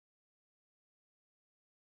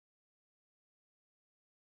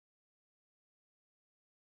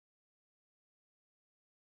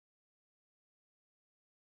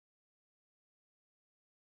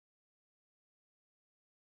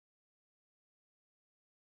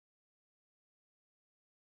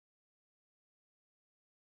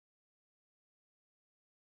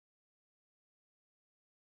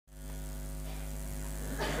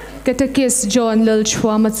Katekis John Lil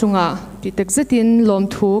Chua Matsunga, Pitek Zetin Lom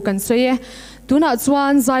Thu Kansoye, Tuna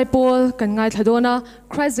Zwan Zaipol, Kangai Thadona,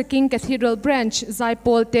 Christ the King Cathedral Branch,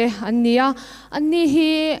 Zaipol Te, Ania,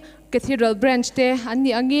 Anihi Cathedral Branch Te,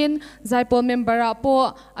 Ani Angin, Zaipol member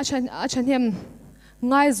Apo, Achanhem.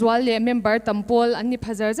 Aizawl member Tampol Ani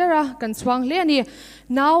Pazarzara Kanswang Leani.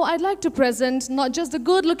 Now I'd like to present not just the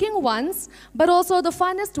good-looking ones, but also the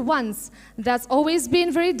finest ones that's always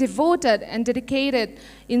been very devoted and dedicated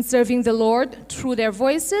in serving the Lord through their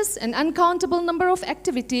voices and uncountable number of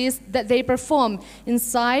activities that they perform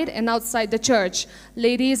inside and outside the church.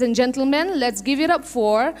 Ladies and gentlemen, let's give it up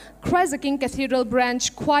for Christ the King Cathedral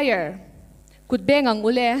Branch Choir. Kutbengang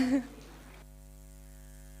ule.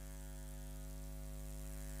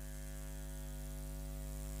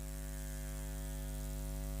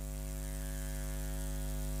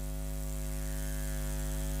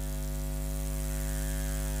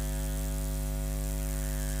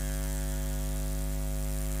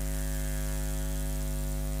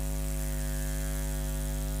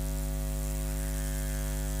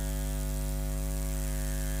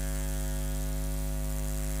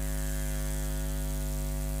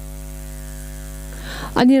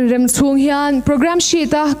 Anin rem chung hian program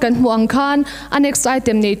sheet a kan huang khan a next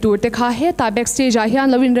item nei tur te kha he ta backstage a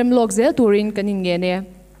hian lawin rem lok zel turin kanin nge ne.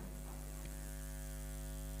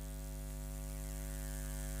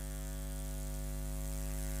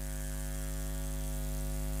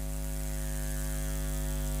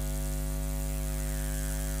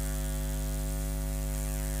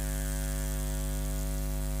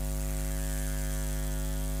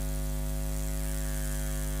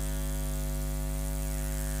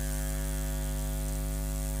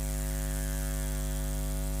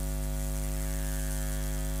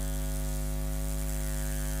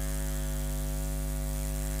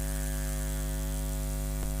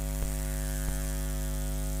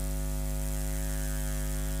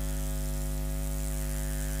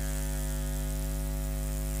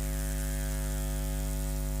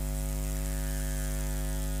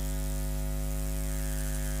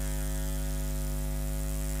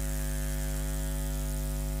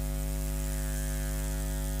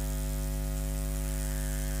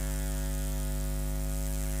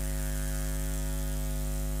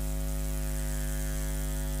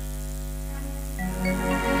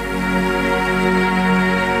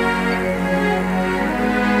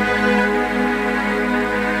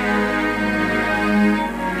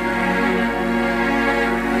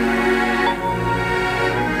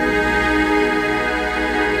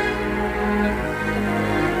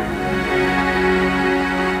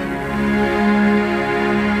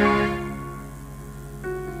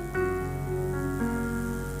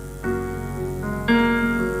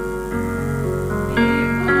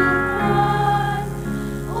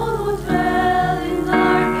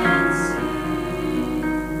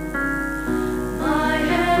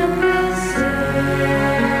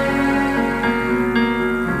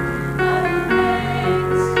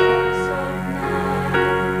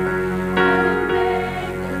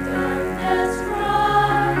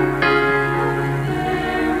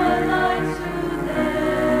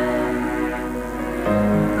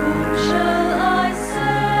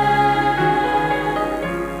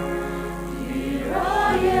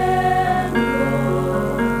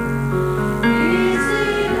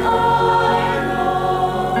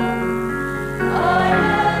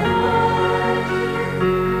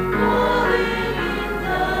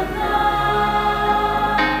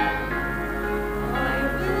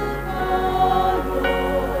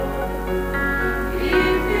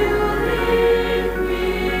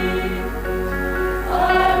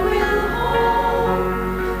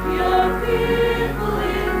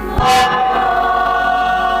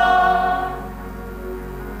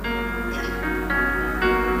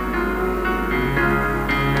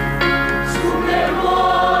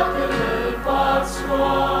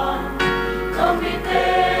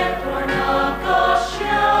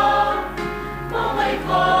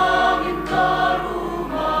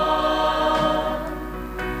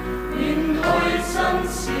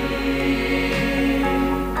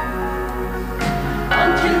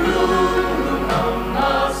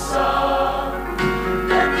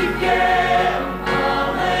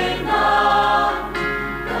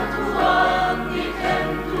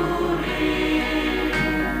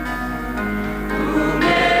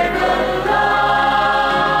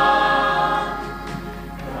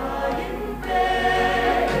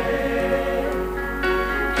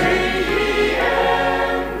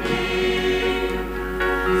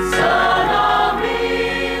 So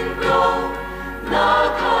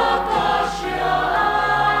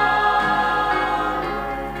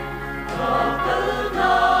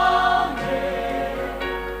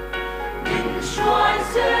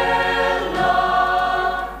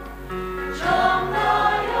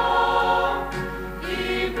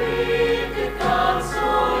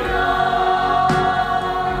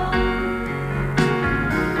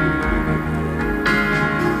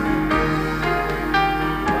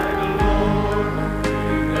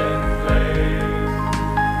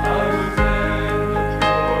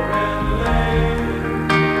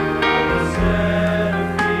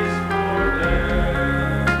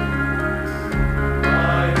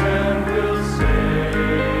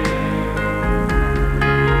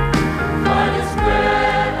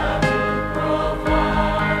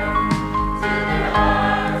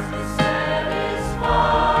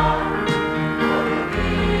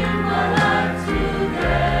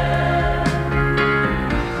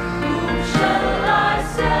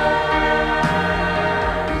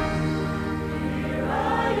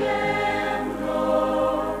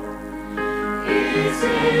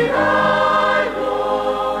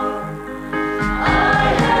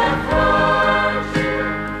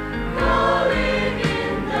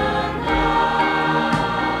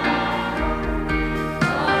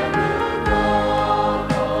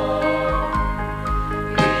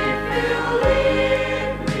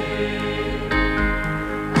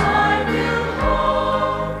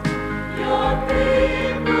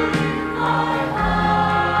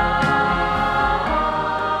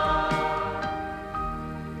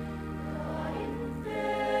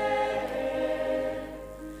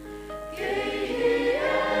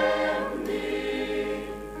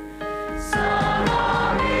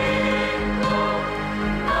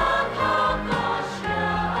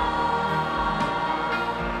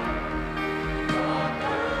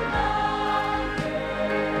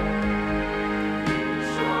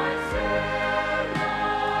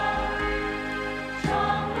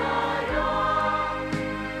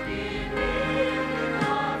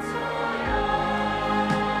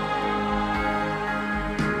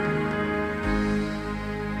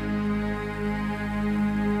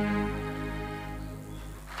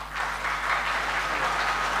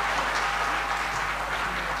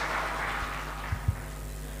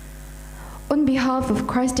On behalf of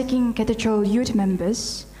Christ the King Cathedral youth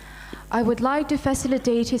members, I would like to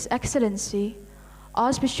facilitate His Excellency,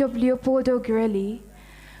 Archbishop Leopoldo Girelli,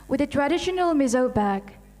 with a traditional Mizo bag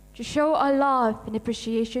to show our love and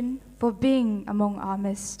appreciation for being among our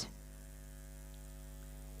midst.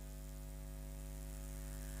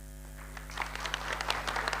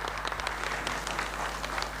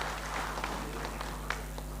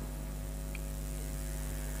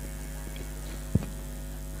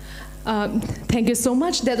 Thank you so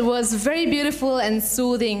much. That was very beautiful and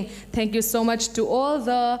soothing. Thank you so much to all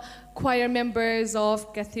the choir members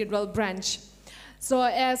of Cathedral Branch. So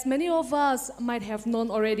as many of us might have known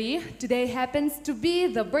already, today happens to be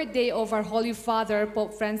the birthday of our Holy Father,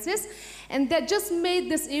 Pope Francis, and that just made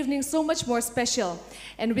this evening so much more special.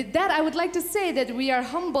 And with that, I would like to say that we are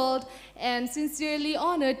humbled and sincerely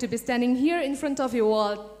honored to be standing here in front of you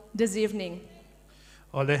all this evening.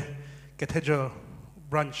 Ole, Cathedral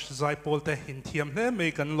Branch Aizawl te in thiam hle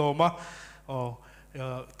me kan loma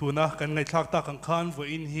tuna kan ngai thak ta kan khan vo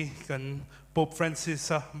in hi kan Pope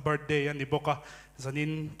Francis birthday ani boka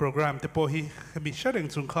zanin program te po hi mi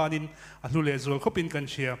shareng chung khanin ahlule zol khopin kan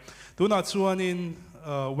shia tuna chuanin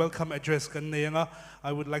welcome address kan neyanga.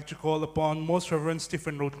 I would like to call upon Most Reverend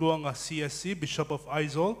Stephen Rotluang, CSC Bishop of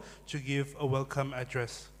Aizawl, to give a welcome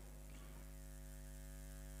address.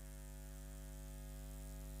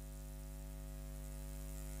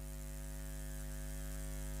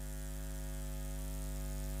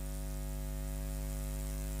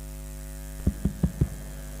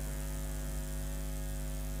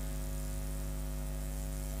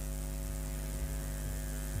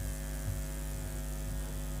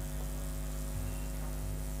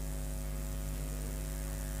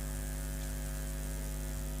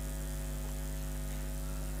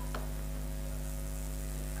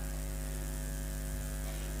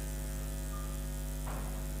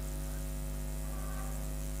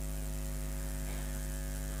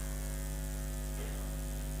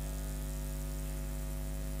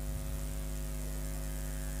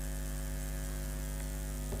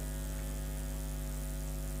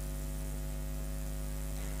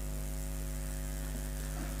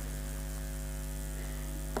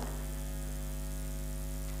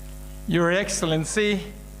 Your Excellency,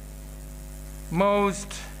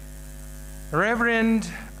 Most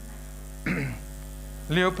Reverend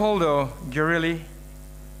Leopoldo Girelli,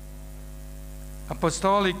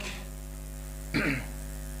 Apostolic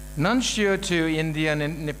Nuncio to India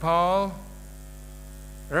and Nepal,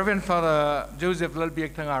 Reverend Father Joseph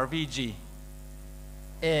Lalbiak RVG,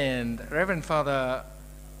 and Reverend Father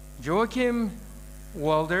Joachim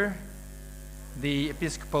Walder, the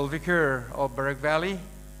Episcopal Vicar of Barak Valley,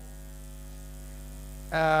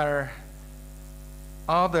 our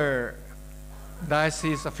other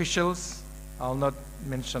diocese officials, I'll not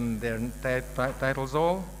mention their titles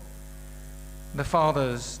all, the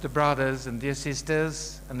fathers, the brothers and dear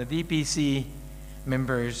sisters, and the DPC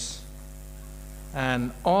members,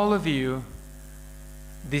 and all of you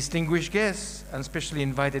distinguished guests and specially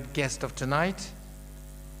invited guests of tonight.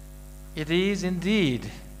 It is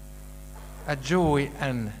indeed a joy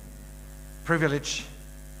and privilege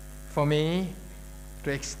for me to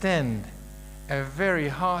extend a very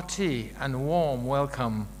hearty and warm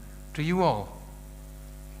welcome to you all.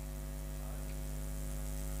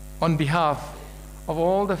 On behalf of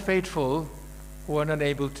all the faithful who are not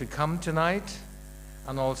able to come tonight,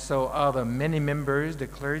 and also other many members, the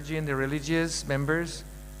clergy and the religious members,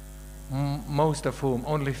 most of whom,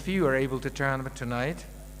 only few are able to turn up tonight,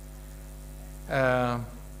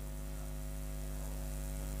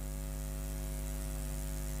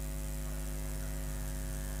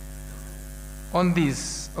 on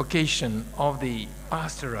this occasion of the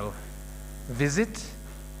pastoral visit,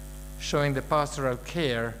 showing the pastoral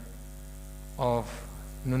care of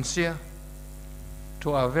Nuncio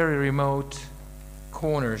to our very remote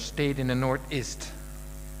corner state in the northeast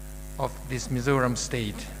of this Mizoram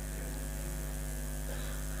state.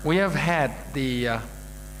 We have had the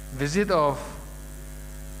visit of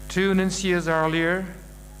two nuncios earlier.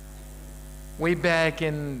 Way back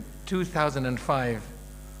in 2005,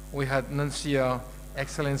 we had Nuncio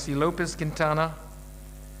Excellency Lopez Quintana,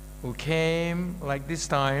 who came like this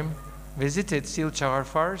time, visited Silchar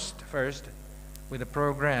first with a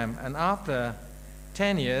program, and after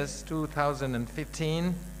 10 years,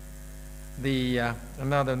 2015,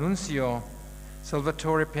 another Nuncio,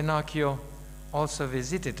 Salvatore Pinocchio, also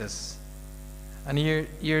visited us. And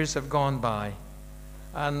years have gone by.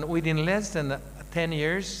 And within less than 10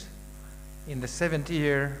 years, in the 7th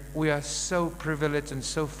year, we are so privileged and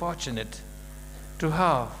so fortunate to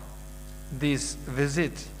have this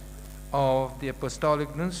visit of the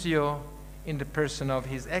Apostolic Nuncio in the person of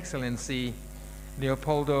His Excellency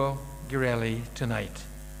Leopoldo Girelli tonight.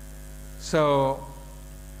 So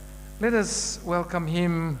let us welcome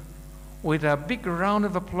him with a big round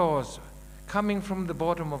of applause coming from the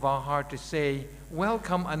bottom of our heart to say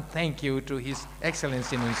welcome and thank you to His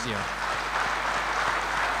Excellency Nuncio.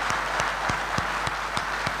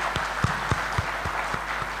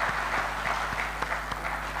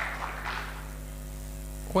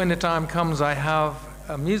 When the time comes, I have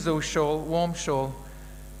a Mizo shawl, warm shawl,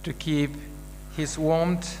 to keep his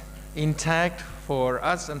warmth intact for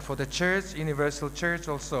us and for the church, Universal Church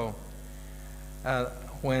also,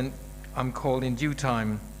 when I'm called in due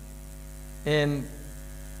time. And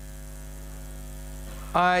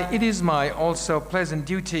it is my also pleasant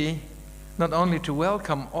duty not only to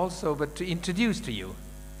welcome also, but to introduce to you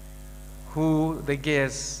who the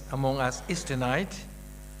guest among us is tonight.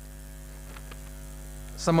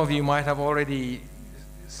 Some of you might have already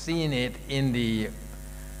seen it in the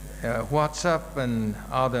WhatsApp and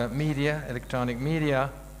other media, electronic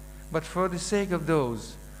media, but for the sake of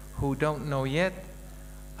those who don't know yet,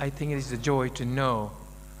 I think it is a joy to know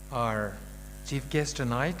our chief guest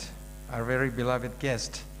tonight, our very beloved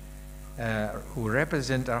guest, who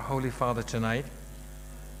represent our Holy Father tonight.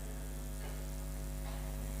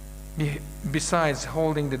 Besides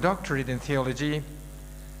holding the doctorate in theology,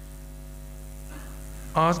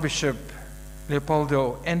 Archbishop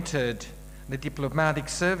Leopoldo entered the diplomatic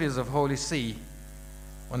service of Holy See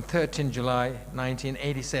on 13 July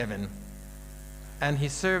 1987, and he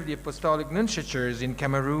served the Apostolic Nunciatures in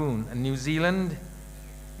Cameroon and New Zealand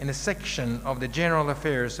in a section of the General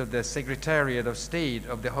Affairs of the Secretariat of State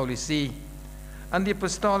of the Holy See and the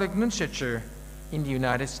Apostolic Nunciature in the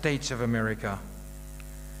United States of America.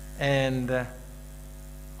 And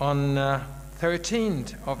on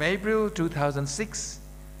 13th of April 2006,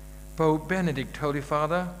 Pope Benedict, Holy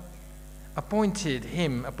Father, appointed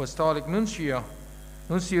him Apostolic Nuncio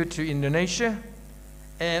to Indonesia,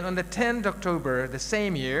 and on the 10th October the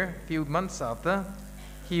same year, a few months after,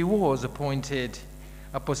 he was appointed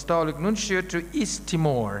Apostolic Nuncio to East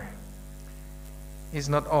Timor. It's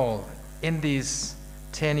not all. In these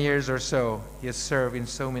 10 years or so, he has served in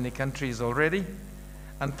so many countries already.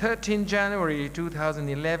 On 13 January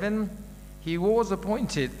 2011, he was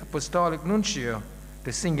appointed Apostolic Nuncio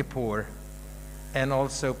to Singapore, and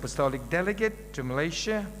also Apostolic Delegate to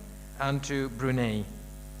Malaysia and to Brunei,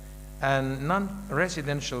 and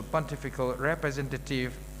non-residential pontifical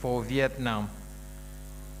representative for Vietnam.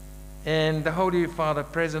 And the Holy Father,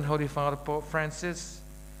 present Holy Father Pope Francis,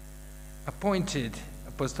 appointed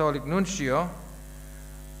Apostolic Nuncio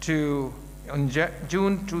to, on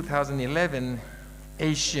June 2011,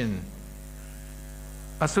 Asian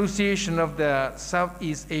Association of the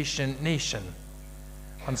Southeast Asian Nation.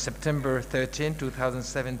 On September 13,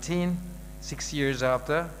 2017, 6 years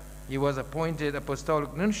after, he was appointed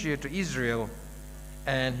Apostolic Nuncio to Israel,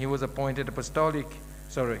 and he was appointed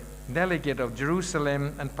Delegate of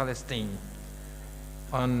Jerusalem and Palestine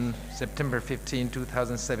on September 15,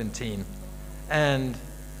 2017, and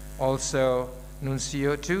also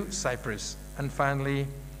Nuncio to Cyprus. And finally,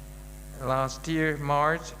 last year,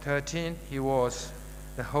 March 13,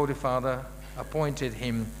 the Holy Father appointed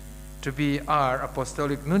him to be our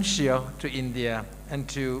Apostolic Nuncio to India and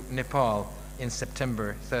to Nepal in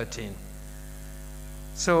September 13.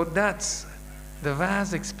 So that's the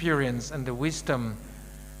vast experience and the wisdom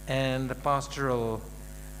and the pastoral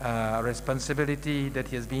responsibility that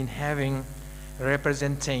he has been having,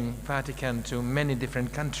 representing Vatican to many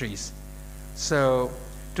different countries. So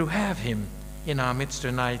to have him in our midst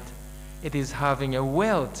tonight, it is having a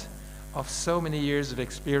wealth of so many years of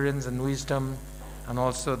experience and wisdom, and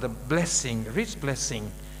also the blessing, rich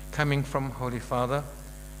blessing, coming from Holy Father.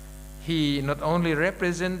 He not only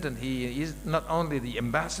represents, and he is not only the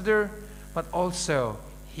ambassador, but also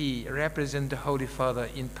he represents the Holy Father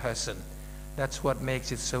in person. That's what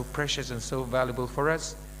makes it so precious and so valuable for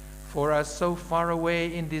us so far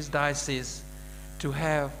away in this diocese, to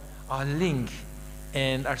have our link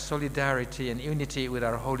and our solidarity and unity with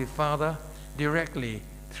our Holy Father directly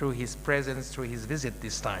through his presence, through his visit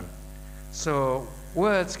this time. So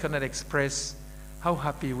words cannot express how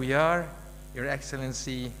happy we are, Your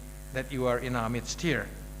Excellency, that you are in our midst here.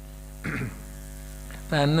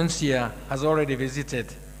 The Nuncio has already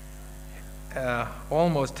visited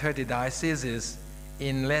almost 30 dioceses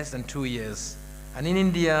in less than 2 years. And in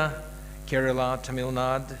India, Kerala, Tamil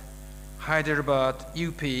Nadu, Hyderabad,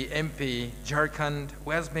 UP, MP, Jharkhand,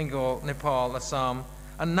 West Bengal, Nepal, Assam,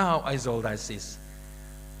 and now Aizawl diocese.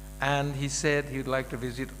 And he said he would like to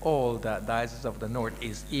visit all the dioceses of the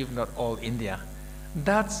Northeast, if not all India.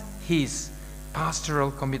 That's his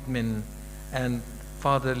pastoral commitment and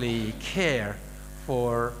fatherly care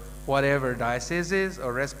for whatever dioceses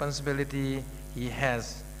or responsibility he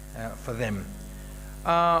has for them.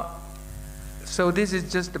 So this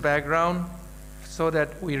is just the background so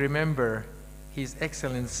that we remember His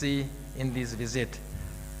Excellency in this visit.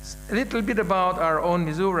 A little bit about our own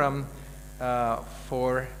Mizoram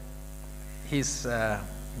for his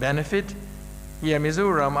benefit. Here,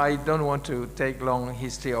 Mizoram, I don't want to take long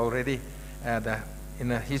history already.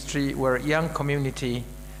 In a history, we're a young community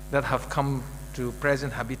that have come to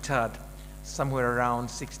present habitat somewhere around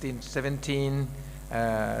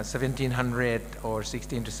 1700 or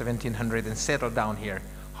 16 to 1700 and settled down here.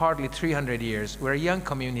 Hardly 300 years. We're a young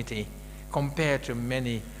community compared to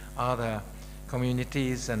many other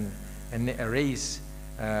communities and a race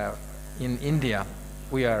in India.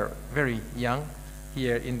 We are very young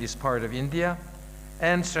here in this part of India.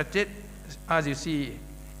 And as you see,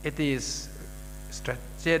 it is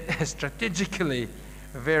strategically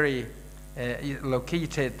very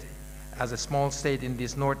located as a small state in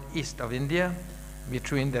this northeast of India,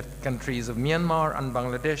 between the countries of Myanmar and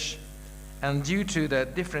Bangladesh. And due to the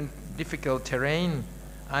difficult terrain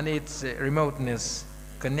and its remoteness,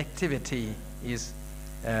 connectivity is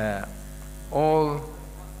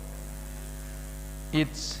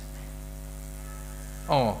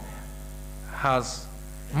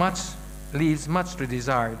leaves much to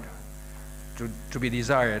be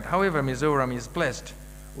desired. However, Mizoram is blessed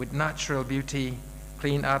with natural beauty,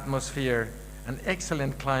 clean atmosphere, an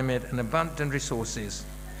excellent climate, and abundant resources.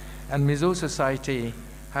 And Mizo society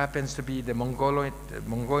happens to be the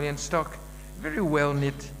Mongolian stock, very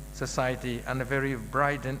well-knit society and a very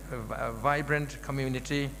bright and vibrant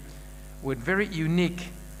community with very unique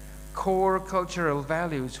core cultural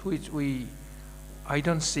values which I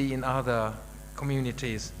don't see in other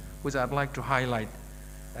communities, which I'd like to highlight.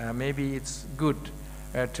 Maybe it's good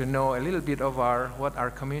to know a little bit of what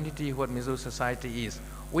our community, what Mizo society is.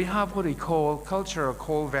 We have what we call cultural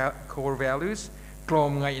core values,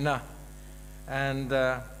 klom ngaina, and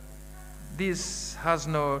this has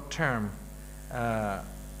no term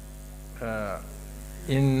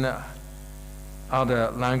in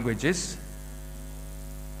other languages.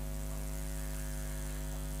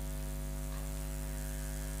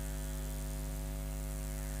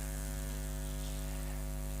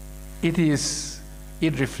 It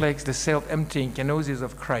reflects the self-emptying kenosis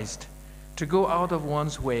of Christ, to go out of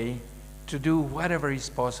one's way, to do whatever is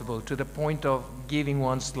possible, to the point of giving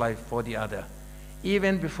one's life for the other.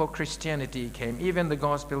 Even before Christianity came, even the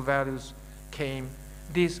gospel values came,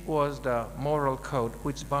 this was the moral code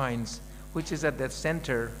which binds, which is at the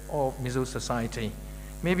center of Mizo society.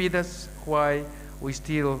 Maybe that's why we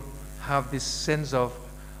still have this sense of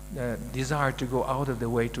desire to go out of the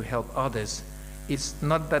way to help others. It's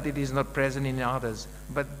not that it is not present in others,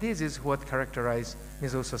 but this is what characterizes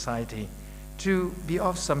Mizo society. To be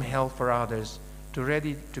of some help for others, to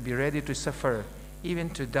be ready to suffer, even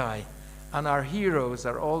to die. And our heroes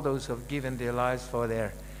are all those who have given their lives for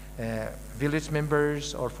their village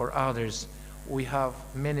members or for others. We have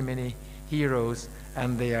many, many heroes,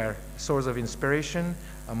 and they are source of inspiration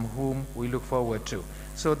whom we look forward to.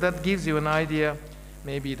 So that gives you an idea.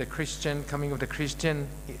 Maybe the Christian, coming of the Christian,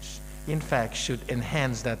 in fact, should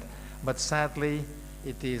enhance that. But sadly,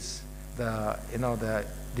 it is the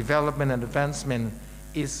development and advancement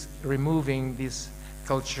is removing these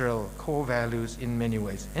cultural core values in many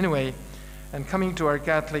ways. Anyway, and coming to our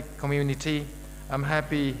Catholic community, I'm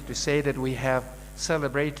happy to say that we have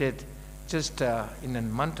celebrated just in the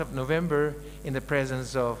month of November in the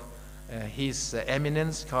presence of His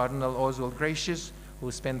Eminence, Cardinal Oswald Gracious,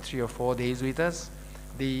 who spent 3 or 4 days with us,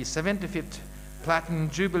 the 75th Platinum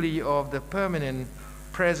Jubilee of the permanent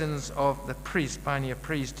presence of the priest, pioneer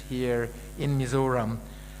priest here in Mizoram,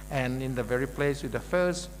 and in the very place with the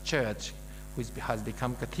first church, which has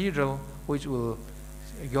become cathedral, which will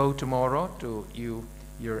go tomorrow to you,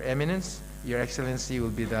 Your Eminence. Your Excellency will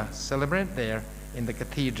be the celebrant there in the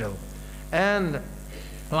cathedral. And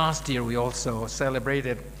last year we also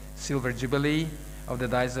celebrated Silver Jubilee of the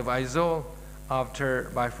Diocese of Aizawl after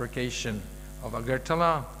bifurcation of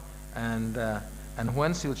Agartala, and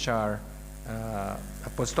when Silchar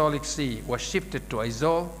Apostolic See was shifted to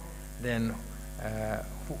Aizawl, then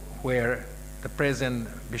where the present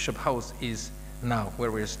Bishop House is now,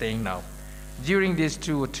 where we're staying now. During these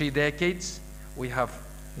 2 or 3 decades, we have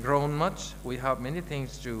grown much. We have many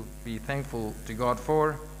things to be thankful to God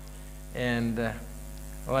for, and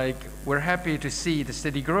we're happy to see the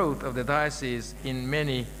steady growth of the diocese in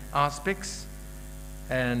many aspects,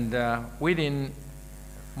 and with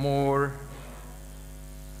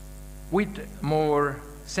more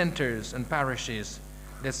centers and parishes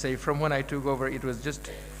let's say from when I took over, it was just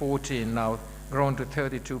 14, now grown to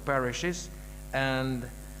 32 parishes, and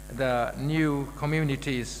the new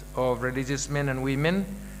communities of religious men and women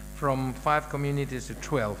from 5 communities to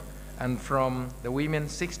 12, and from the women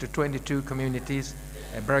 6 to 22 communities,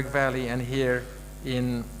 Berg Valley and here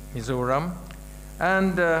in Mizoram.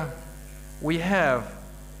 And we have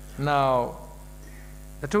now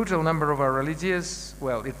the total number of our religious,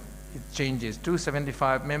 well, it changes,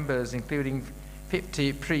 275 members, including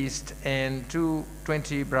 50 priests and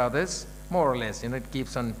 220 brothers, more or less, it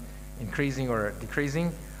keeps on increasing or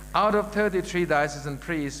decreasing. Out of 33 diocesan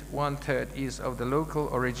priests, 1/3 is of the local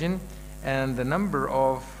origin, and the number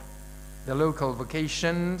of the local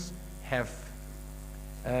vocations have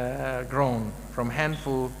grown from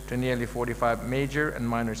handful to nearly 45 major and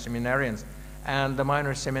minor seminarians. And the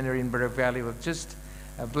minor seminary in Berg Valley was just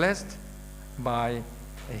blessed by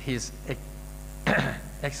His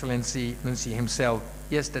Excellency Nuncio himself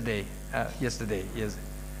yesterday,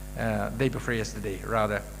 day before yesterday,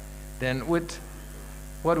 rather. Then with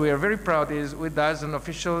what we are very proud is with diocesan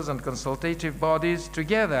officials and consultative bodies,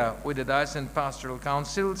 together with the diocesan pastoral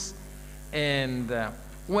councils and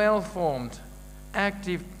well-formed,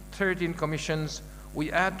 active 13 commissions,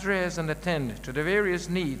 we address and attend to the various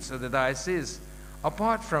needs of the diocese.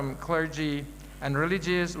 Apart from clergy and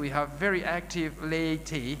religious, we have very active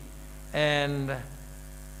laity and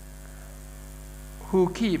who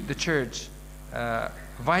keep the church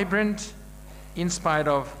vibrant in spite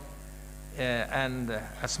of and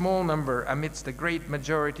a small number amidst the great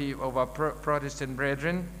majority of our Protestant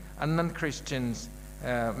brethren and non-Christians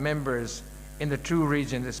members in the 2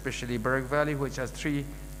 regions, especially Berg Valley, which has 3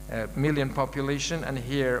 million population, and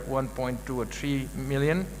here 1.2 or 3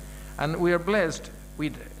 million. And we are blessed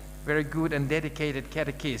with very good and dedicated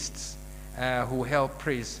catechists who help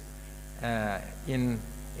priests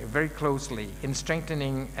very closely in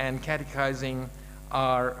strengthening and catechizing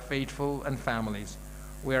our faithful and families.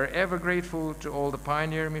 We are ever grateful to all the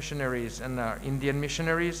pioneer missionaries and our Indian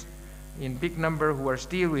missionaries in big number who are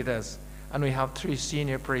still with us. And we have 3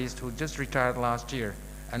 senior priests who just retired last year,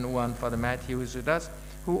 and 1 Father Matthew is with us,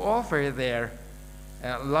 who offer their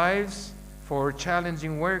lives for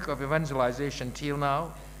challenging work of evangelization till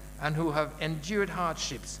now, and who have endured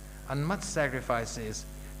hardships and much sacrifices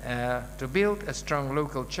to build a strong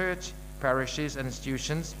local church, parishes and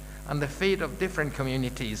institutions, and the faith of different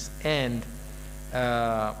communities and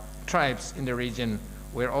tribes in the region.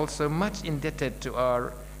 We're also much indebted to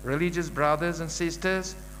our religious brothers and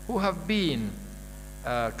sisters who have been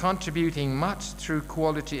contributing much through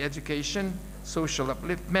quality education, social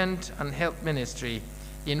upliftment, and health ministry,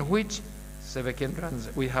 in which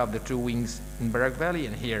we have the 2 wings in Berg Valley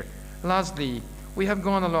and here. Lastly, we have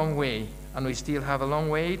gone a long way, and we still have a long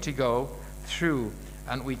way to go through,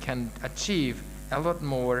 and we can achieve a lot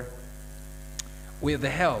more with the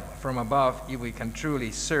help from above if we can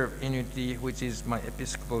truly serve in unity, which is my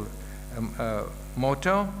Episcopal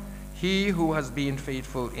motto. He who has been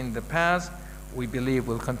faithful in the past, we believe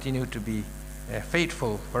will continue to be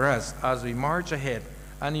faithful for us as we march ahead.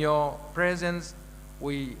 And your presence,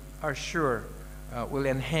 we are sure, will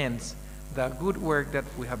enhance the good work that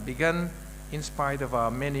we have begun in spite of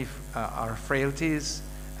our many our frailties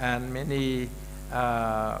and many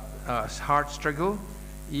hard struggle.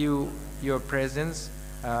 Your presence,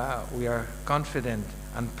 we are confident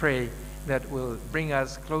and pray that will bring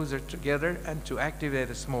us closer together and to activate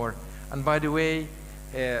us more. And by the way,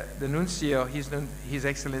 the Nuncio, His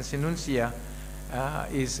Excellency Nuncio,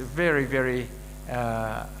 is very, very,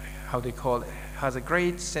 how they call it, has a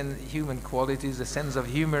great human qualities, a sense of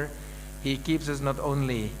humor. He keeps us not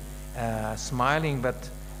only smiling, but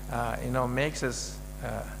makes us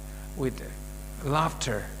with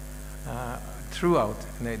laughter throughout.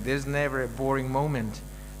 There's never a boring moment,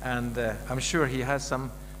 and I'm sure he has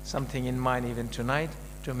something in mind even tonight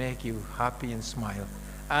to make you happy and smile.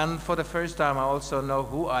 And for the first time, I also know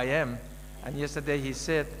who I am. And yesterday he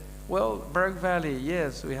said, well, Berg Valley,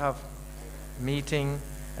 yes, we have meeting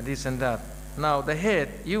and this and that. Now the head,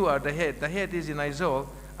 you are the head. The head is in Aizawl,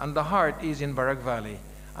 and the heart is in Berg Valley.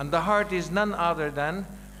 And the heart is none other than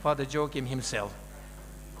Father Joachim himself,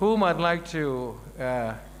 whom I'd like to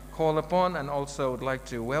call upon and also would like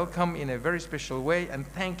to welcome in a very special way and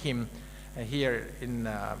thank him here in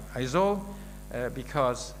Aizawl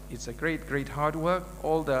because it's a great, great hard work.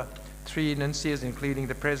 All the 3 nuncios, including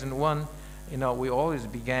the present one, we always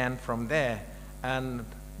began from there. And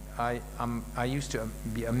I used to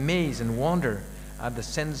be amazed and wonder at the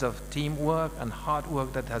sense of teamwork and hard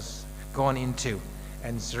work that has gone into.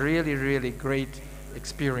 And it's really, really great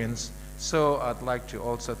experience. So I'd like to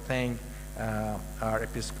also thank our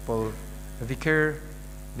Episcopal Vicar,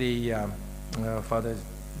 the Father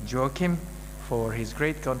Joachim for his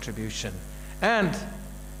great contribution. And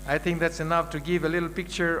I think that's enough to give a little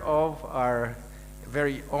picture of our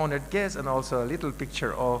very honored guest and also a little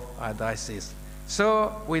picture of our diocese.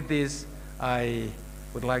 So with this, I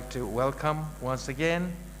would like to welcome once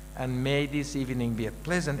again, and may this evening be a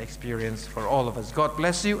pleasant experience for all of us. God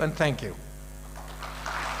bless you and thank you.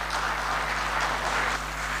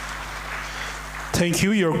 Thank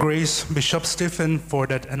you, Your Grace, Bishop Stephen, for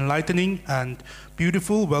that enlightening and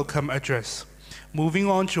beautiful welcome address. Moving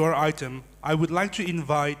on to our item, I would like to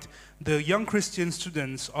invite the young Christian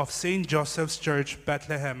students of St. Joseph's Church,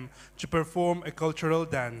 Bethlehem, to perform a cultural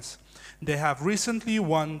dance. They have recently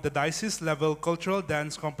won the diocese-level cultural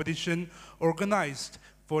dance competition organized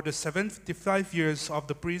for the 75 years of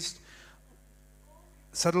the priest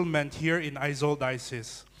settlement here in Aizawl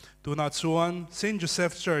Diocese. Tunatsuan, St.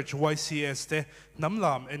 Joseph Church, YCS,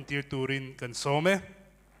 Namlam and Tirturin, Kansome.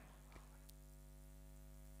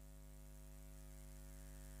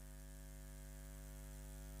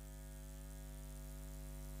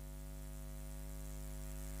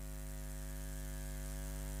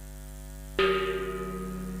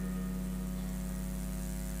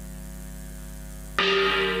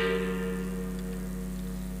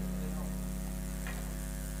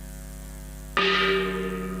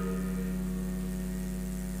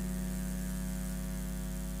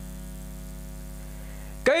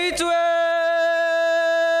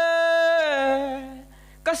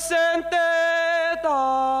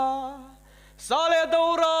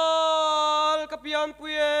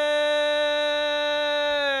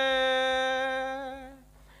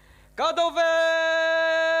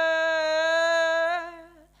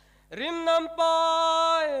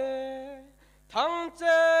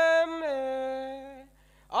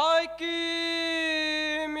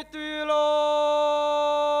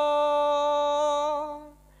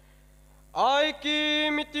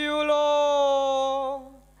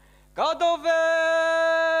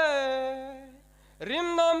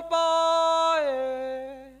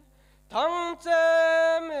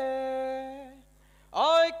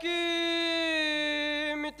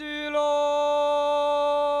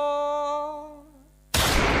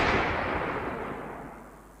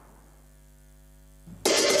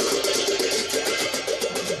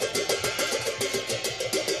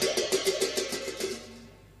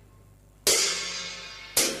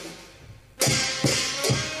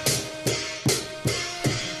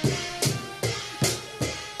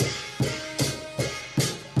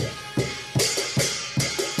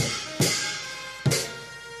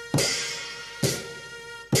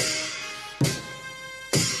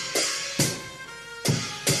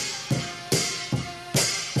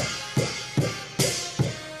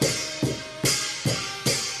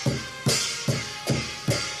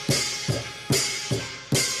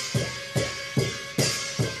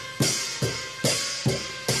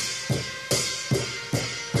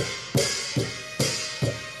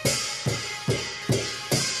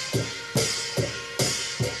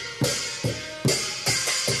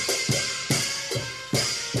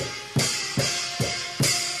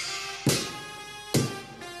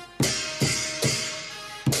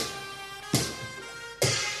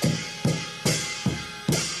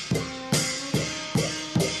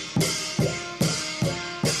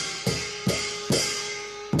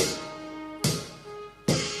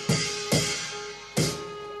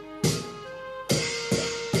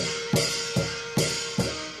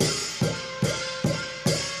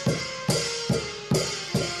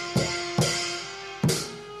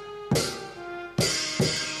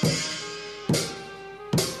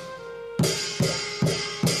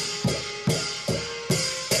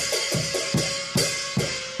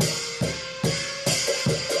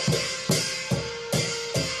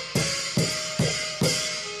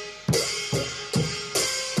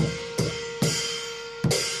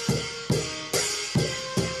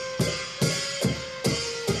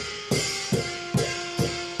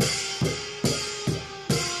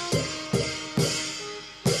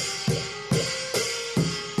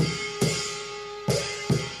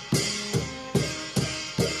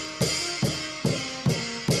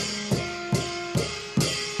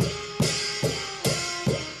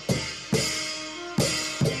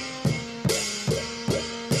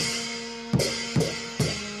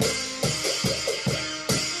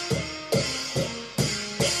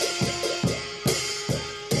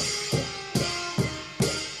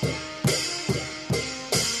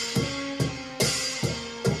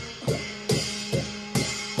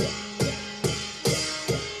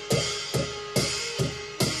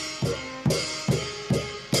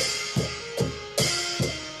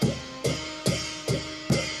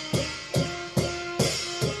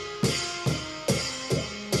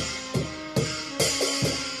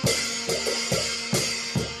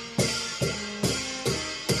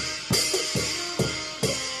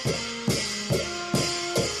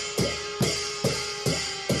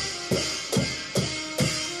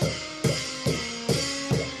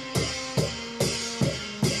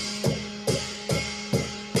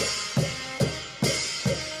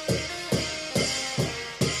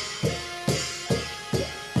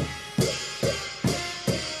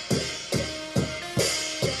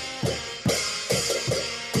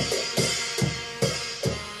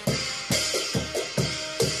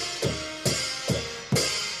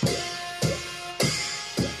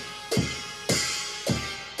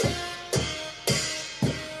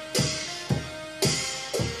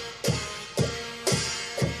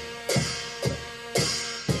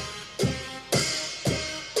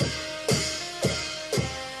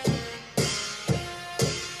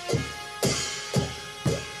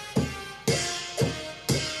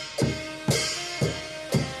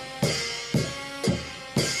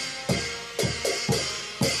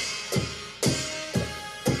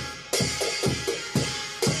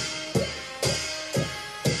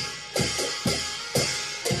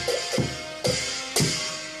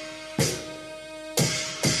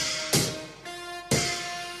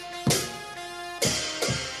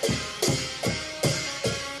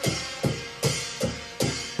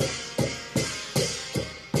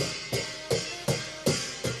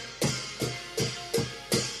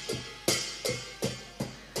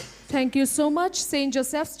 Thank you so much, St.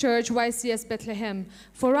 Joseph's Church, YCS Bethlehem.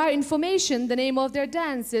 For our information, the name of their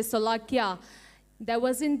dance is Solakya. That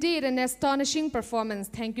was indeed an astonishing performance.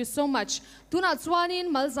 Thank you so much. Tuna Tswanin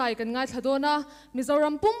Malzai kan ngai thadona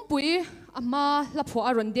Mizoram Pumpui ama lapho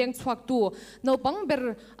aron deng chhuak tu no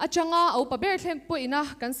pangber achanga au paber thleng puina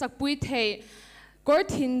kan sakpui thei kor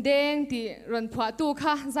thin deng ti ron phwa tu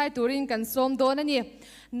kha zai turin kan som don ani.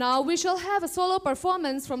 Now we shall have a solo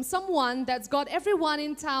performance from someone that's got everyone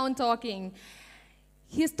in town talking.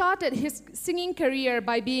 He started his singing career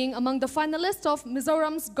by being among the finalists of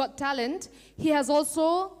Mizoram's Got Talent. He has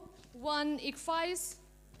also won ICFAI's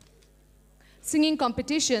singing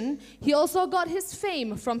competition. He also got his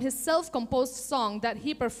fame from his self-composed song that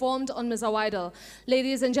he performed on Mizo Idol.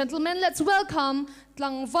 Ladies and gentlemen, let's welcome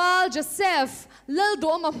Tlangval Joseph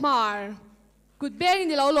Leopoldo Girelli. Good day,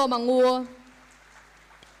 Nilaulo Mangu.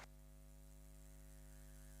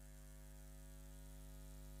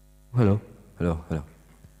 Hello.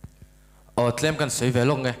 Oh, tlem kan soi ve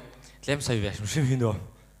long nge. Tlem soi ve sim hino.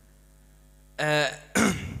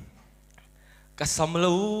 Ka sam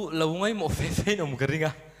lo ngai mo fe nom ka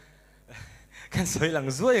ringa. Kan soi lang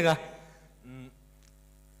zuai nga.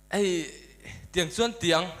 Ai tiang chuan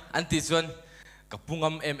tiang an ti chuan ka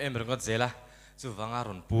pungam rongot zela. Chu wanga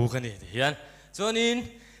ron pu ka ni hian. Chuanin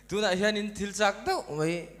tuna hian in thil chak dau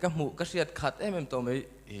mai ka mu ka riat khat to mai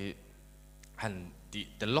han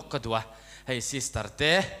the lock dua hey sister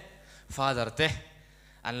te father te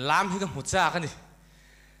an lam hi ka mucha ka ni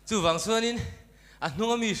chu wang suanin an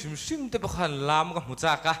nunga mi sim te pakhan lam ka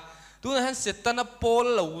mucha ka tu na han setana pol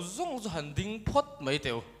lo zong zo han ding phot mai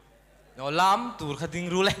teu no lam tur kha ding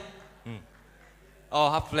ru le oh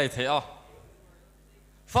ha play the oh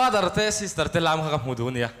father te sister te lam ka mu du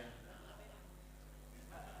nia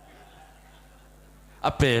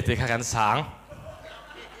a pe te kha kan sang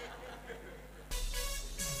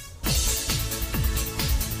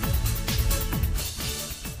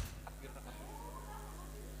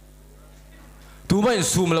tu mai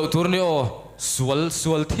sum lo tur ni o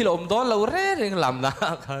sual thil om don lo re reng lam na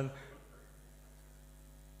khan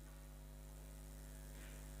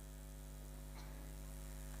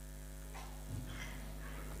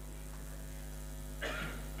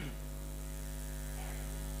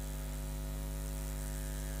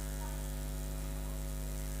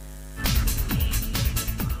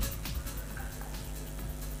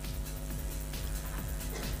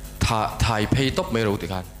thai pay top mai ro ti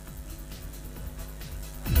khan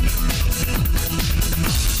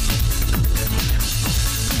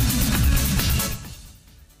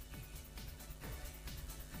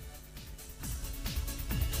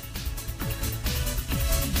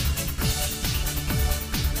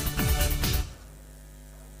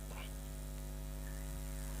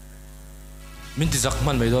Mình chỉ giặc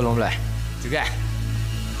mình mấy đôi lắm lại, chứ kìa.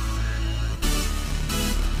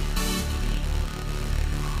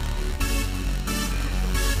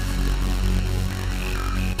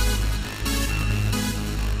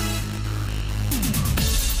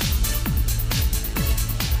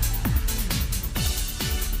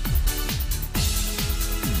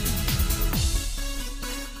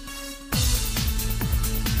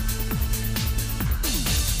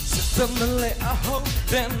 Tâm lệ hậu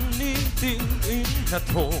đen ni tình in hạt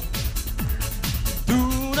thổ tu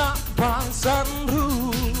na bang san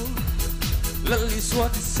ru lali suat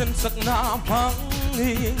sen sak na mang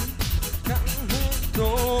ni kan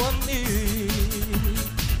do ni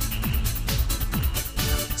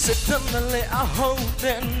tâm lệ hậu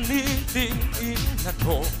đen ni tình in hạt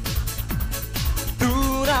thổ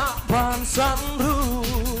tu na bang san ru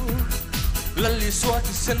lali suat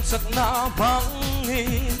sen sak na mang ni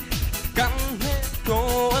kan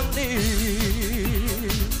do ni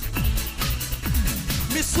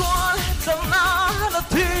mi sual tang na na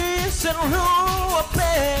thi sen ru a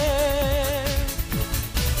pe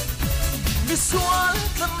mi sual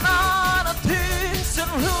tang na na thi sen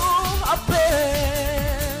ru a pe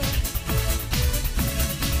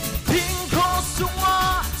ting ko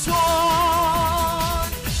suwa chuan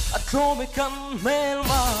a tho me kan mel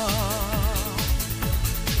ma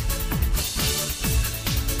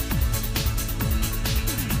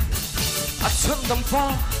chân đầm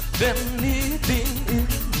pha đen ní tin in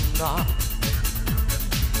na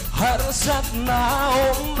har sát na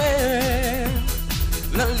ôm em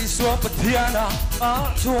lali xua patiana a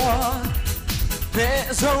chua để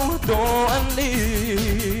dấu đồ ăn đi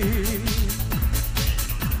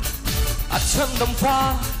chân đầm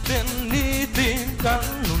pha đen ní tin cắn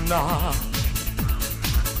na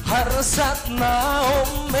har sát na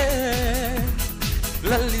ôm em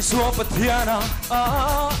lali xua patiana a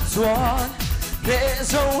chua để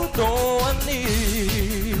dấu tô anh đi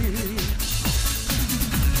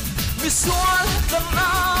mi suan cần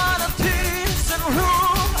na thi sen ru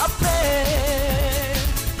ape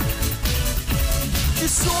mi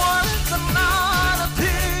suan cần na thi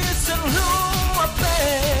sen ru ape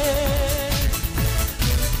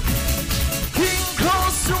king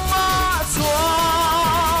close to my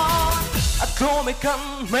swan atome kan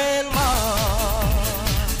men ma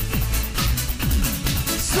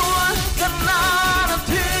suan kan na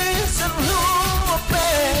thi sen ru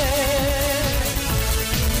ape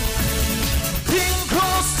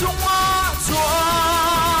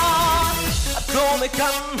come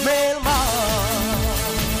cammel ma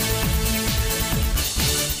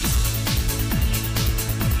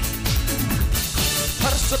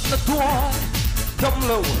parsat na tua dam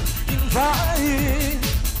lâu in vai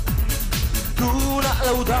tu na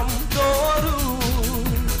lâu dam toru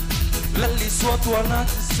lalli sua tua na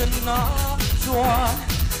senna sua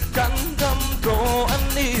kan dam to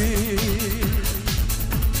ani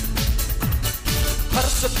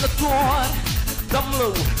parsat na tua dam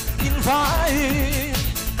lâu in vai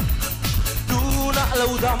tu na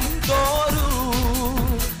lâu dam toru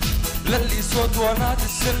lalli so tua na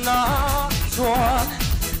tisena soan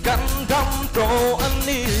kan dam to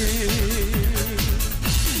ani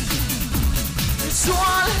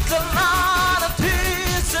soan kan na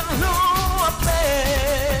tisen lu ape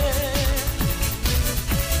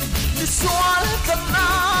soan kan na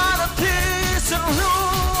tisen lu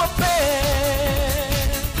ape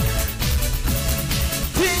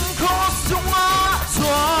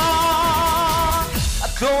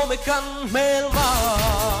come kan mel ma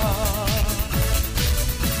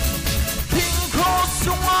pinko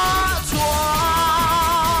suma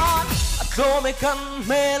chuan come kan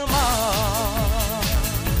mel ma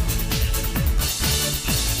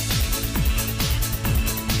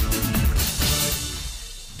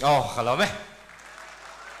hello me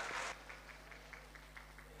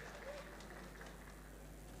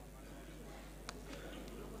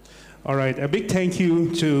All right, a big thank you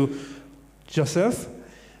to Joseph.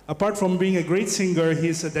 Apart from being a great singer, he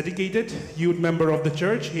is a dedicated youth member of the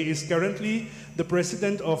church. He is currently the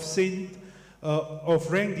president of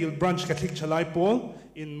Rangdale Branch Catholic Chalai Paul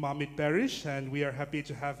in Mamit Parish, and we are happy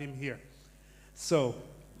to have him here. So,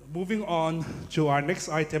 moving on to our next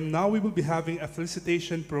item, now we will be having a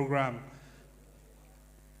felicitation program.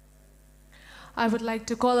 I would like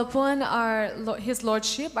to call upon His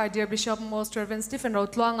Lordship, our dear Bishop, Most Reverend Stephen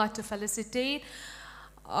Rotluanga, to felicitate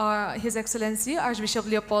His Excellency, Archbishop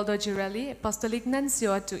Leopoldo Girelli, Apostolic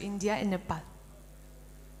Nuncio to India and Nepal.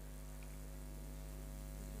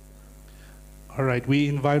 All right, we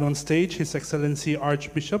invite on stage His Excellency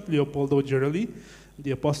Archbishop Leopoldo Girelli,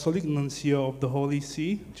 the Apostolic Nuncio of the Holy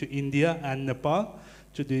See to India and Nepal,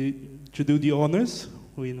 to do the honors.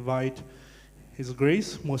 We invite His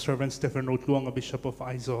Grace, Most Reverend Stephen Rotluanga, Bishop of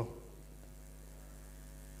Aizawl.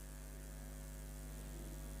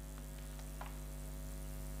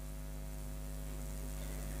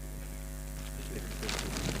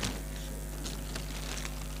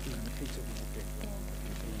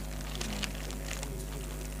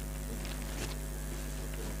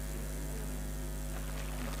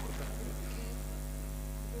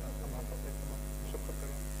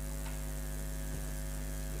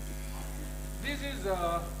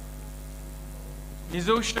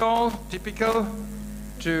 Mizoram, typical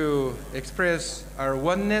to express our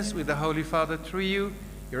oneness with the Holy Father through you,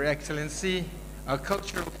 Your Excellency. Our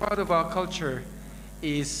culture, part of our culture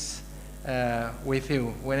is with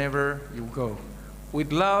you whenever you go.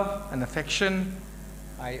 With love and affection,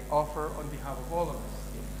 I offer on behalf of all of us.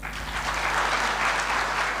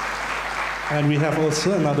 And we have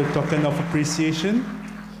also another token of appreciation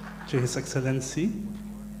to His Excellency.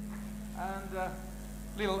 And a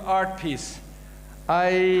little art piece.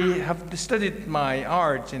 I have studied my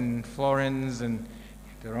art in Florence and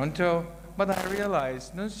Toronto, but I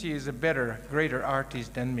realized Nuncio is a better, greater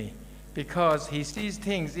artist than me because he sees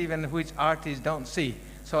things even which artists don't see.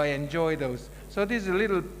 So I enjoy those. So this is a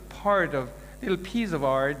little piece of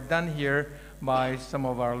art done here by some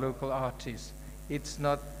of our local artists. It's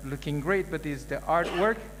not looking great, but it's the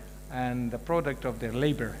artwork and the product of their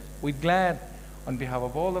labor. We're glad, on behalf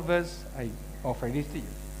of all of us, I offer this to you.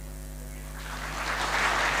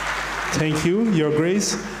 Thank you, Your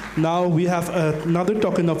Grace. Now we have another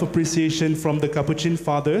token of appreciation from the Capuchin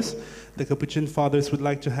Fathers. The Capuchin Fathers would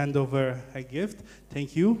like to hand over a gift.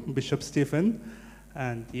 Thank you, Bishop Stephen.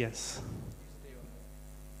 And yes,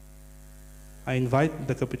 I invite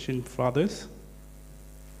the Capuchin Fathers.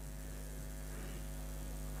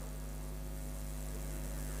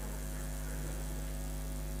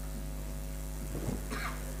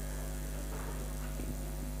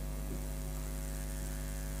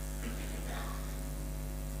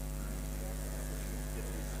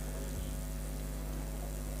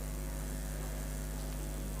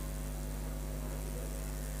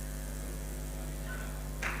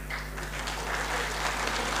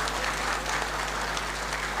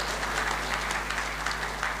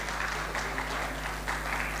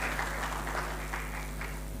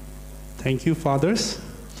 Thank you, Fathers.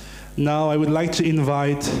 Now I would like to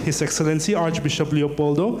invite His Excellency Archbishop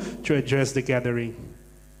Leopoldo to address the gathering.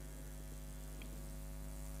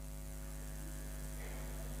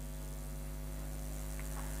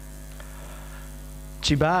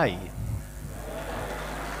 Chibai.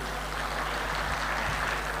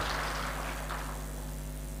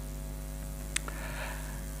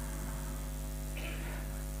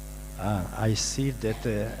 I see that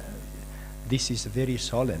this is very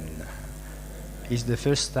solemn. It's the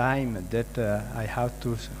first time that I have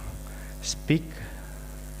to speak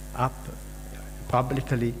up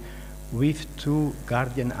publicly with two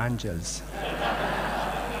guardian angels.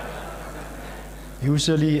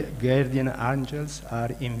 Usually guardian angels are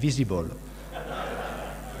invisible,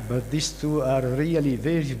 but these two are really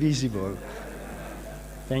very visible.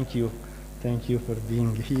 Thank you for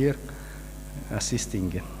being here,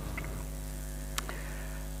 assisting.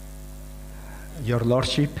 Your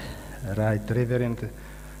Lordship, Right Reverend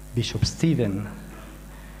Bishop Stephen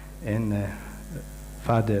and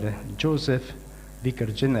Father Joseph, Vicar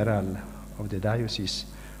General of the Diocese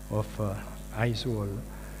of Aizawl,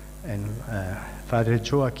 and Father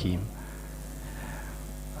Joachim,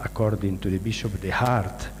 according to the Bishop of the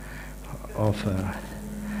Heart of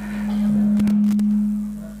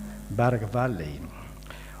Barak Valley.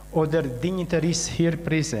 Other dignitaries here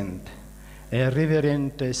present,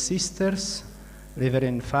 Reverend Sisters,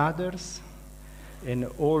 Reverend Fathers, and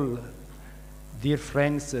all dear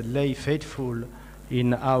friends, lay faithful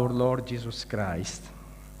in our Lord Jesus Christ.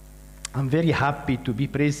 I'm very happy to be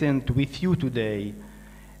present with you today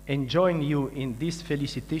and join you in this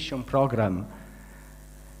felicitation program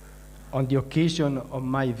on the occasion of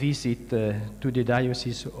my visit to the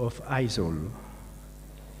Diocese of Aizawl.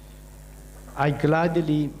 I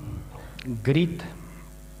gladly greet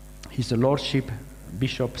His Lordship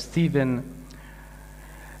Bishop Stephen,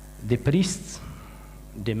 the priests,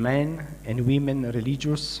 the men and women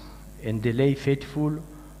religious, and the lay faithful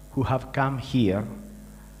who have come here.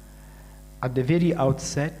 At the very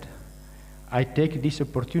outset, I take this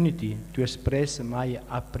opportunity to express my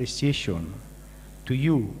appreciation to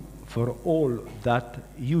you for all that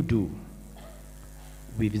you do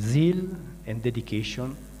with zeal and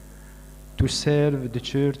dedication to serve the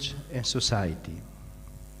Church and society.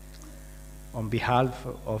 On behalf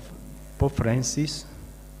of Pope Francis,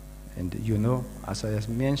 and you know, as I have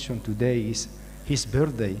mentioned, today is his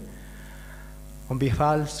birthday. On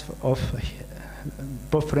behalf of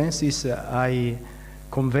Pope Francis, I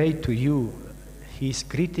convey to you his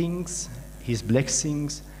greetings, his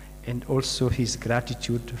blessings, and also his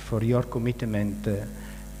gratitude for your commitment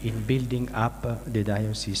in building up the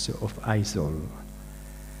Diocese of Aizawl.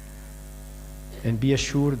 And be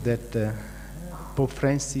assured that Pope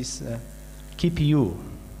Francis keep you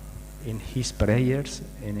in his prayers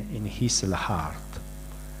and in his heart.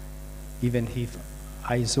 Even if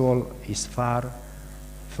Aizawl is far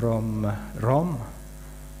from Rome,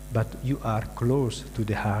 but you are close to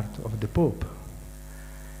the heart of the Pope.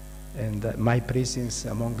 And my presence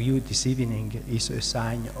among you this evening is a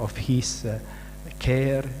sign of his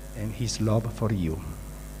care and his love for you.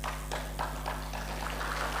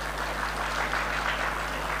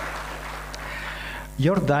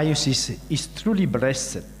 Your diocese is truly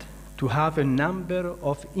blessed to have a number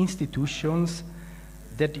of institutions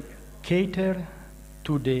that cater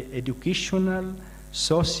to the educational,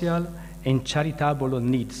 social, and charitable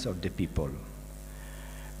needs of the people.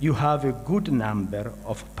 You have a good number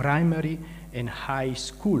of primary and high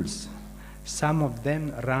schools, some of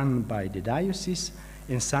them run by the diocese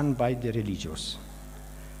and some by the religious.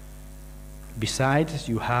 Besides,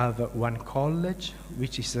 you have one college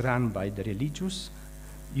which is run by the religious.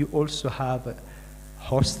 You also have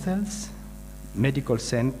hostels, medical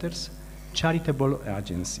centers, charitable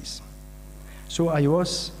agencies. So I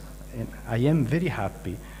was, and I am very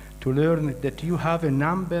happy to learn that you have a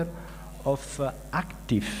number of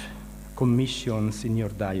active commissions in your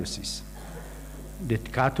diocese. The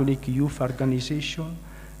Catholic Youth Organization,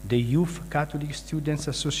 the Youth Catholic Students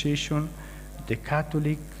Association, the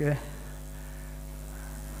Catholic,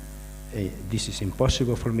 this is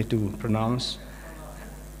impossible for me to pronounce,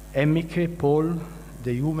 Emiche Paul,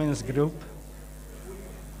 the women's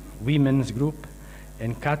group,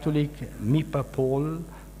 and Catholic Mipa Paul,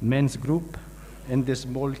 men's group, and the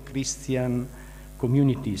small Christian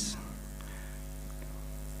communities.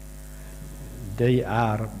 They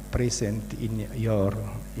are present in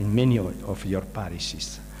many of your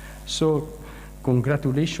parishes. So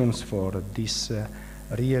congratulations for this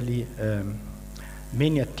really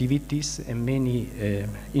many activities and many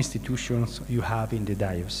institutions you have in the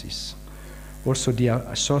diocese. Also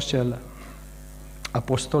the social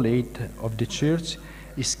apostolate of the Church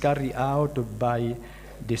is carried out by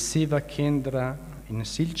the Seva Kendra in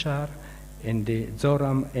Silchar and the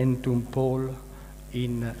Mizoram Entum Pol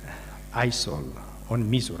in Aizawl on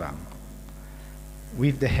Mizoram.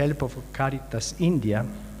 With the help of Caritas India,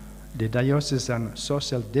 the Diocesan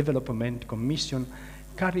Social Development Commission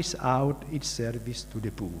carries out its service to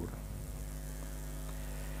the poor.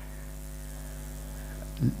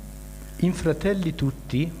 In Fratelli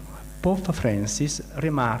Tutti, Pope Francis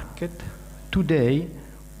remarked, "Today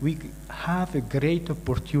we have a great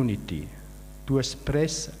opportunity to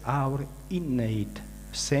express our innate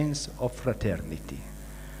sense of fraternity,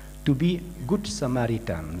 to be good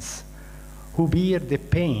Samaritans who bear the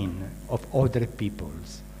pain of other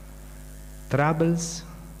people's troubles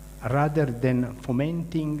rather than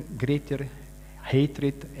fomenting greater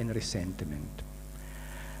hatred and resentment."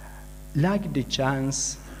 Like the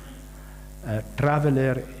chance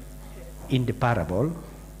traveler in the parable,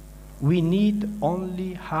 we need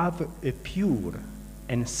only have a pure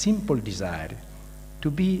and simple desire to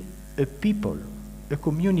be a people, a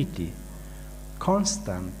community,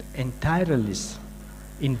 constant and tireless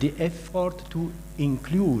in the effort to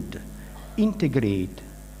include, integrate,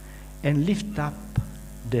 and lift up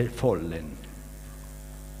the fallen.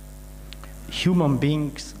 Human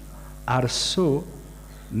beings are so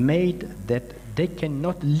made that they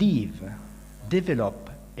cannot live, develop,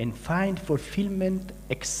 and find fulfillment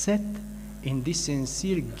except in this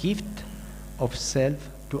sincere gift of self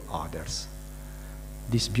to others.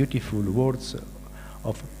 These beautiful words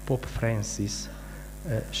of Pope Francis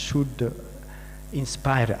should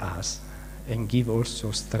inspire us and give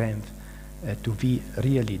also strength to be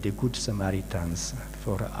really the good Samaritans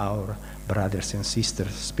for our brothers and sisters,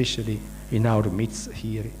 especially in our midst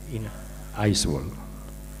here in Aizawl.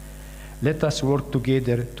 Let us work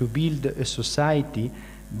together to build a society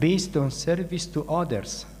based on service to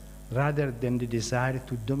others rather than the desire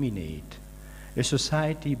to dominate. A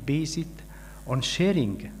society based on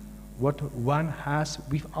sharing what one has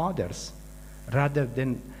with others rather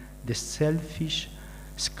than the selfish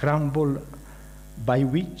scramble by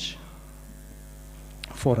which,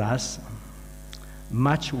 for us,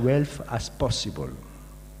 much wealth as possible.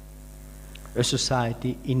 A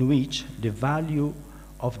society in which the value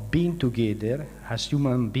of being together as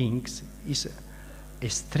human beings is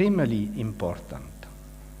extremely important.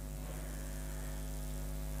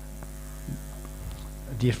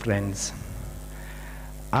 Dear friends,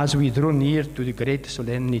 as we draw near to the great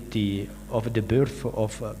solemnity of the birth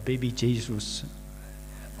of baby Jesus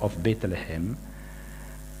of Bethlehem,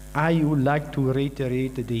 I would like to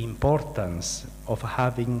reiterate the importance of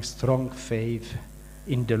having strong faith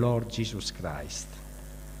in the Lord Jesus Christ.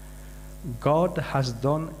 God has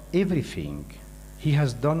done everything. He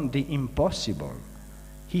has done the impossible.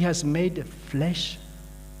 He has made flesh.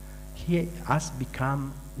 He has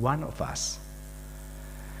become one of us.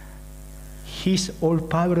 His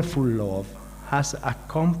all-powerful love has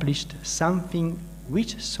accomplished something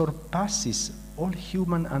which surpasses all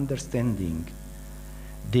human understanding.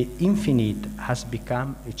 The infinite has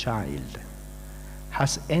become a child,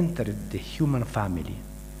 has entered the human family.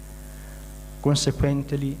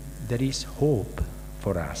 Consequently, there is hope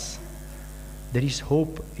for us. There is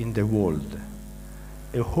hope in the world,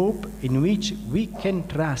 a hope in which we can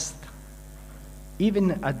trust,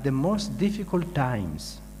 even at the most difficult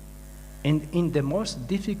times and in the most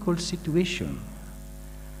difficult situation.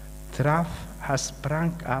 Truth has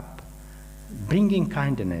sprung up, bringing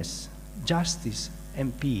kindness, justice,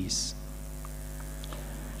 and peace.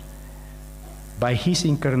 By his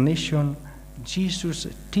incarnation, Jesus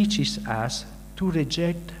teaches us to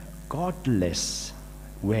reject godless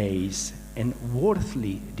ways and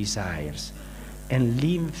worldly desires and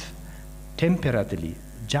live temperately,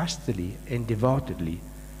 justly, and devotedly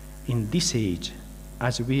in this age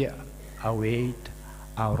as we await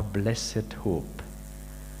our blessed hope.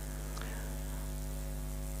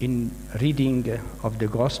 In reading of the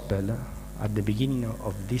Gospel at the beginning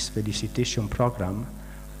of this Felicitation program,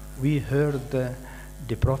 we heard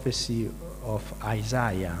the prophecy of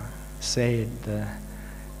Isaiah said,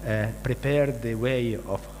 prepare the way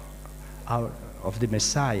of the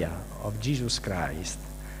Messiah, of Jesus Christ.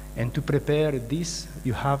 And to prepare this,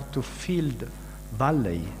 you have to fill the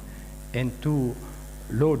valley and to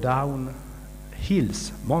low down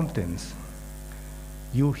hills, mountains.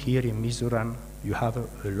 You here in Mizoram, you have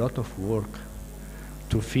a lot of work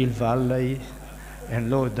to fill valley and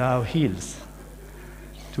low down hills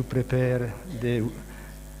to prepare the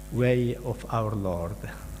way of our Lord.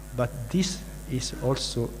 But this is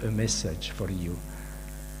also a message for you,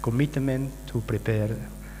 commitment to prepare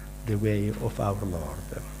the way of our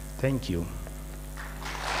Lord. Thank you.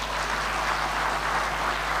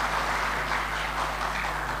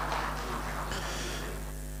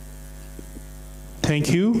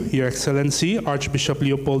 Thank you, Your Excellency, Archbishop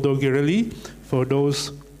Leopoldo Girelli, for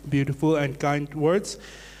those beautiful and kind words.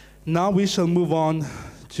 Now we shall move on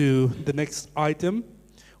to the next item,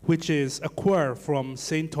 which is a choir from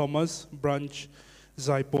St. Thomas Branch,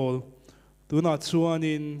 Aizawl. Tuna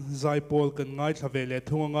chuanin Aizawl kan ngai thavele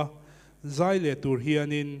thunga zai le tur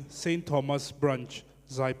hianin St. Thomas Branch,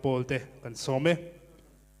 Aizawl te kan some.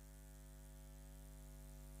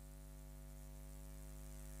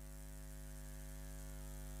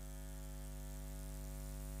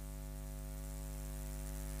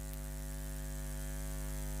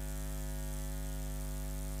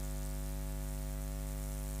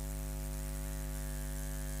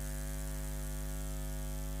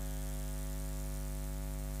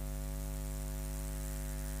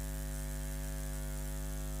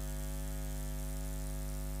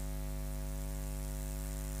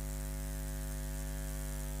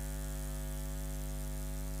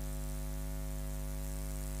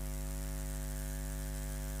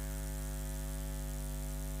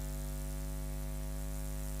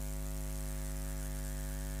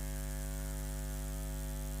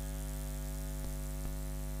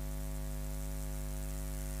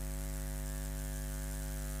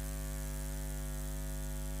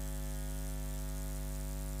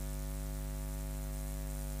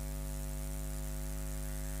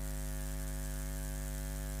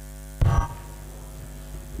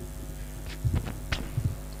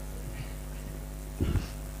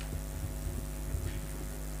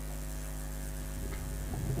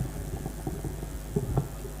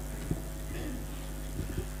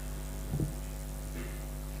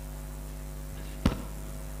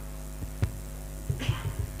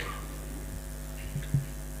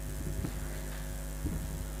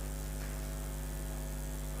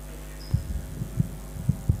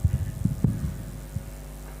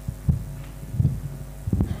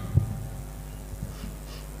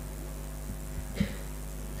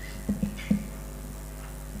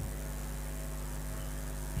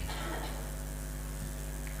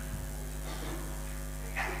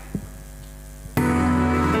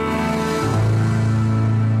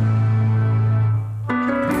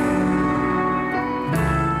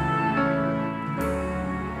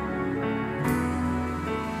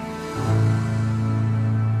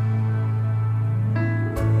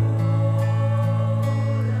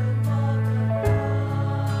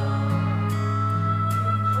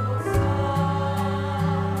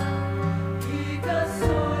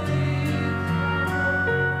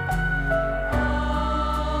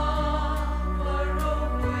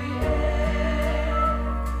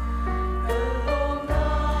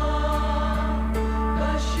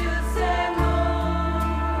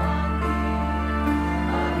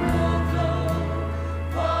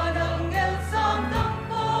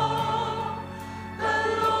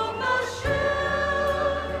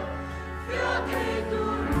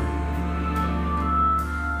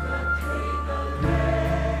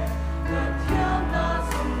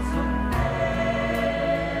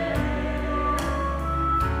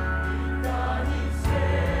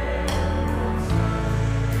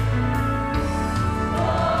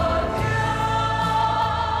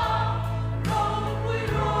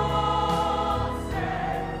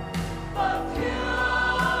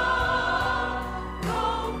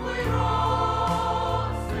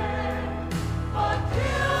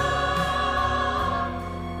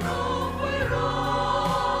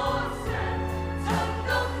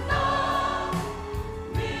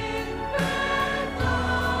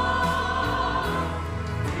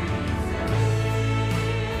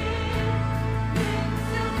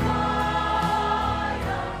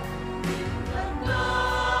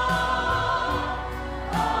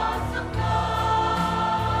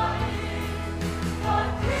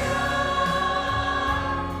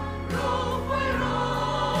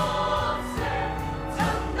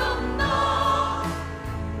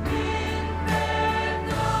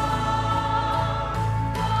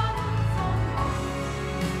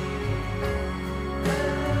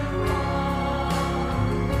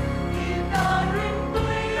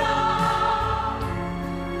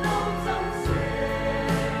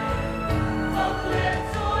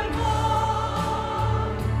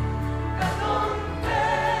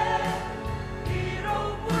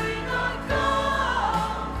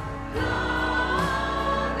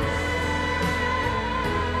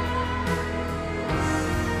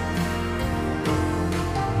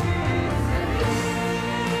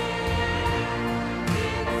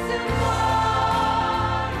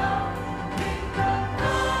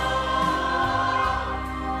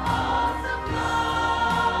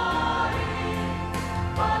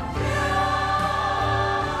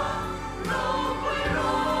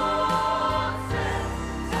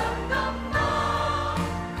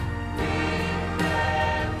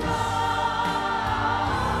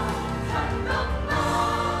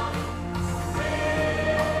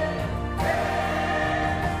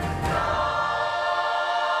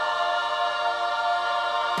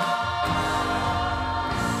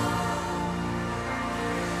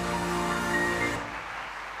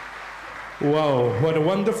 Wow, what a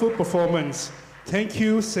wonderful performance. Thank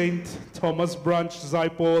you, St. Thomas Branch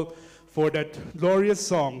Zaipaul, for that glorious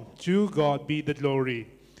song, To God Be the Glory.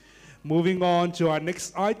 Moving on to our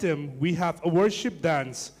next item, we have a worship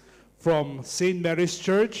dance from St. Mary's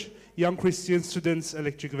Church, Young Christian Students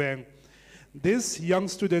Electric Van. These young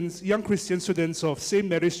Christian students of St.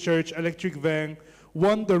 Mary's Church Electric Van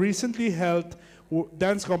won the recently held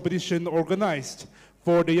dance competition organized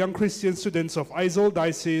for the young Christian students of Aizawl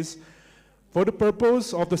Diocese for the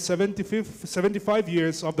purpose of the 75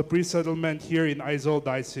 years of the pre-settlement here in Aizawl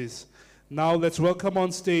Diocese. Now let's welcome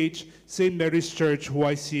on stage St. Mary's Church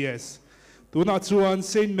YCS. Tunatsuan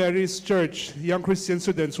St. Mary's Church Young Christian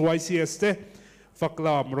Students YCS te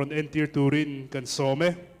faklam ron entir turin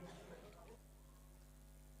kansome.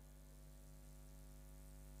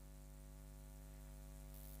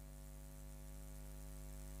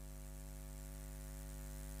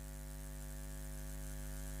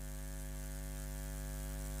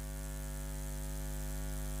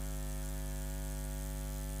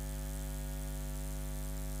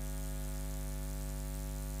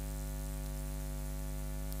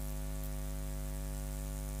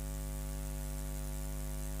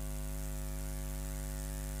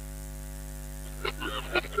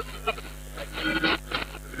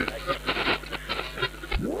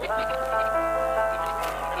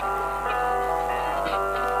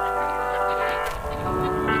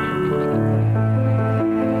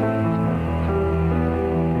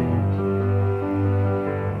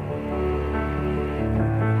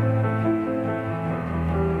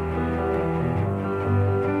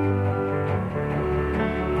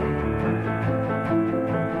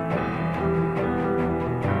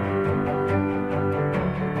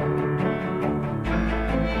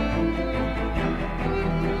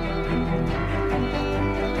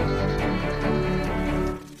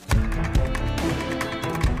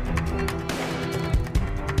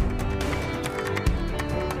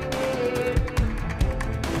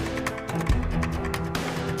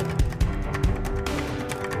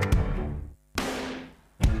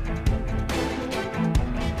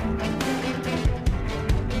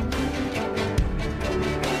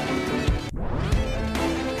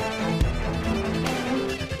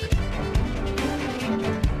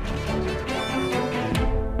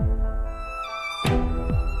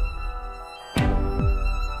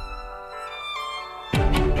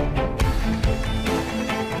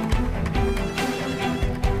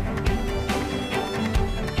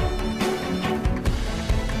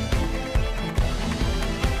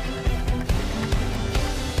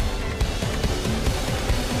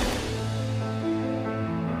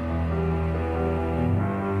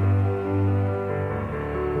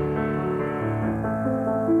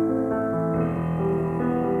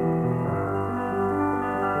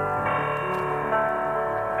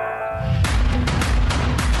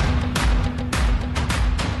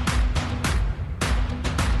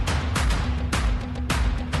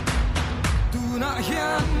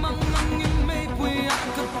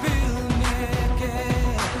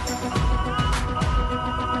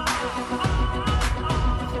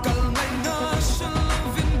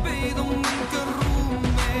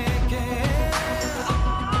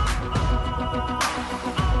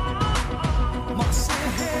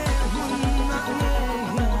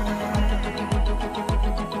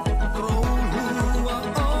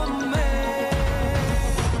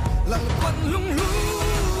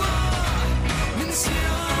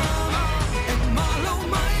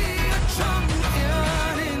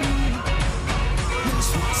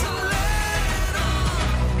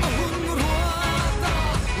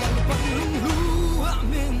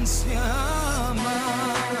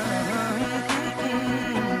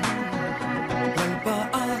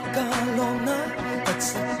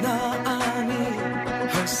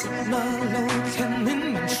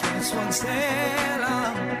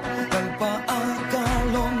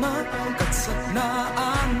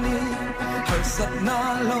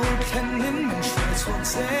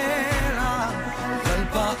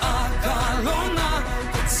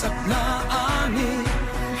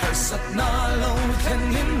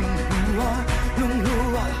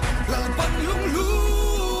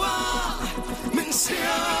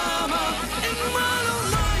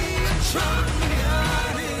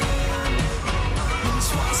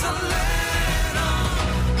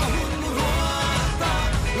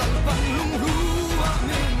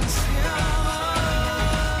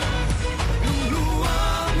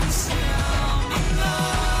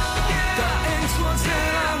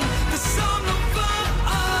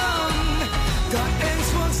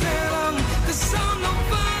 Ends was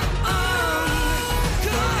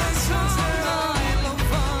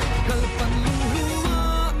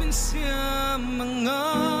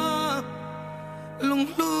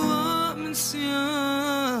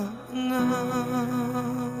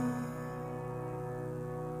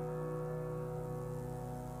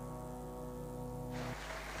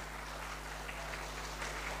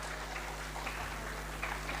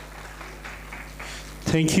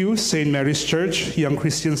Thank you, St. Mary's Church, young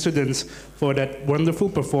Christian students, for that wonderful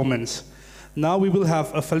performance. Now we will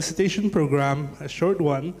have a felicitation program, a short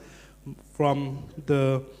one, from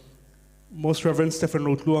the Most Reverend Stephen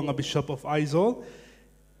Rotluanga, Bishop of Aizawl.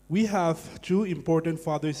 We have two important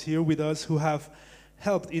fathers here with us who have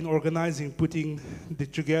helped in organizing, putting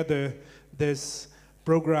together this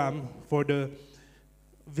program for the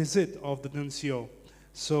visit of the Nuncio.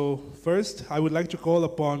 So first, I would like to call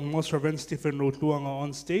upon Most Reverend Stephen Rotluanga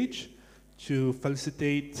on stage to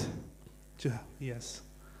felicitate, yes,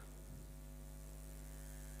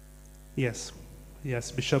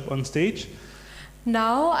 Bishop on stage.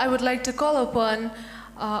 Now, I would like to call upon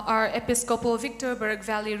our Episcopal Victor Berg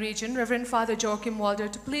Valley Region, Reverend Father Joachim Walder,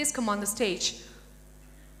 to please come on the stage.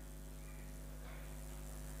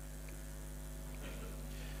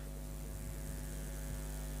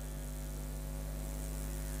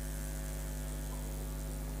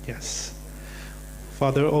 Yes.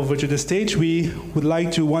 Father, over to the stage. We would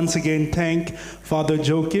like to once again thank Father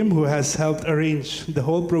Joachim, who has helped arrange the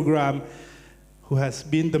whole program, who has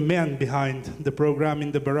been the man behind the program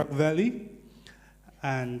in the Barak Valley.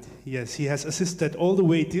 And yes, he has assisted all the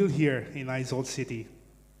way till here in Aizawl City.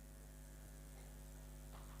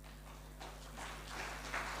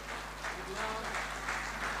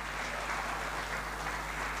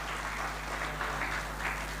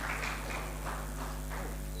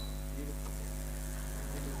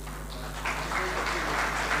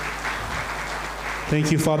 Thank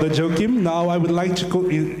you, Father Joachim. Now I would like to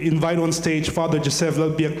invite on stage Father Joseph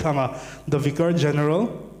Lalbiaktanga, the Vicar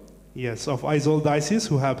General, yes, of Aizawl Diocese,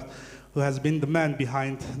 who has been the man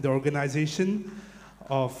behind the organization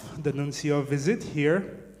of the Nuncio visit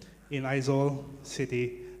here in Aizawl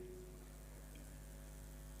City.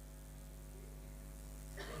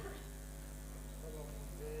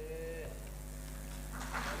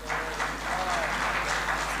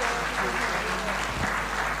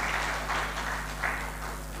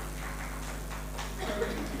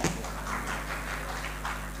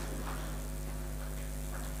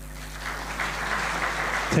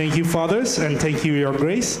 Thank you, Fathers, and thank you, Your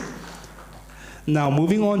Grace. Now,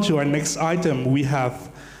 moving on to our next item, we have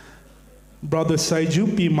Brother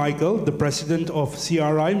Saiju P. Michael, the President of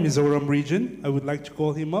CRI Mizoram Region. I would like to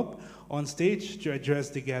call him up on stage to address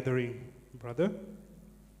the gathering. Brother.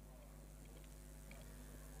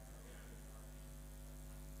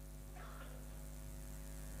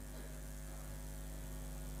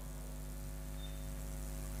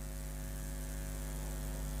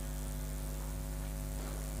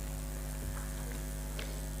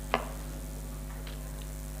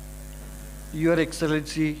 Your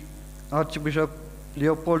Excellency, Archbishop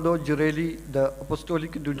Leopoldo Girelli, the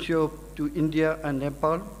Apostolic Nuncio to India and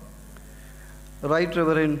Nepal, Right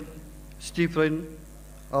Reverend Stephen,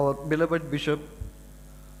 our beloved Bishop,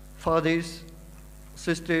 fathers,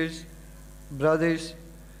 sisters, brothers,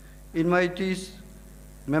 invitees,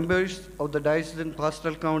 members of the Diocesan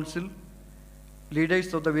Pastoral Council,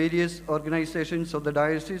 leaders of the various organizations of the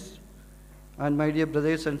diocese, and my dear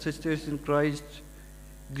brothers and sisters in Christ,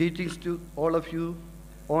 greetings to all of you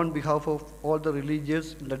on behalf of all the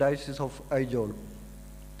religious in the Diocese of Aizawl.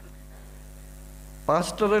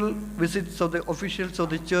 Pastoral visits of the officials of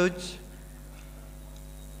the Church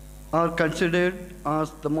are considered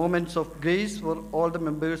as the moments of grace for all the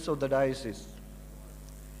members of the diocese.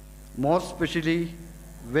 More especially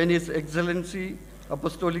when His Excellency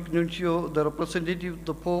Apostolic Nuncio, the representative of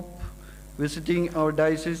the Pope, visiting our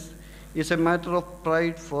diocese is a matter of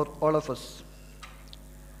pride for all of us.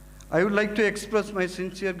 I would like to express my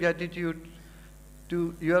sincere gratitude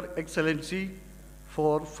to Your Excellency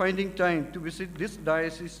for finding time to visit this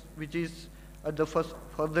diocese, which is at the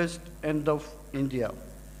furthest end of India.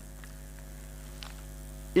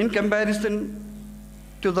 In comparison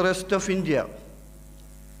to the rest of India,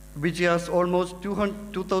 which has almost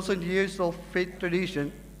 2,000 years of faith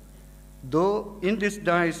tradition, though in this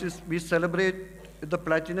diocese we celebrate the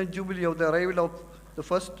Platinum Jubilee of the arrival of the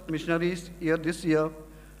first missionaries here this year,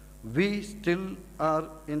 we still are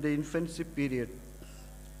in the infancy period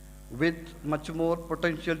with much more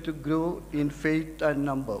potential to grow in faith and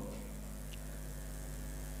number.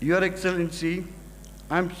 Your Excellency,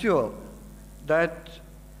 I'm sure that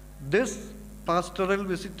this pastoral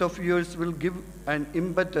visit of yours will give an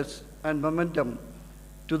impetus and momentum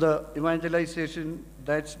to the evangelization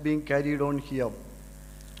that's being carried on here.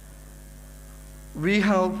 We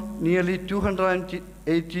have nearly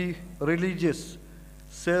 280 religious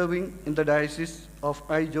serving in the Diocese of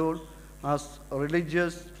Aizawl as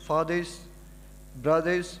religious fathers,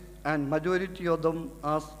 brothers, and majority of them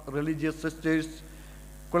as religious sisters,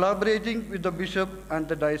 collaborating with the bishop and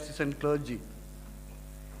the diocesan clergy.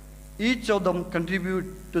 Each of them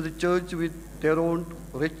contribute to the church with their own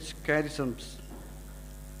rich charisms.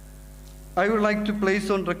 I would like to place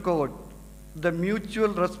on record the mutual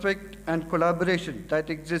respect and collaboration that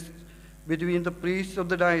exists between the priests of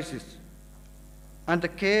the diocese and the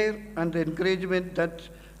care and the encouragement that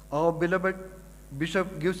our beloved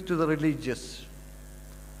bishop gives to the religious.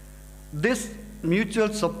 This mutual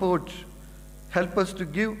support helps us to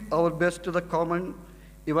give our best to the common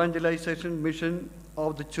evangelization mission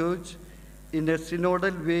of the church in a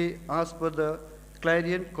synodal way as per the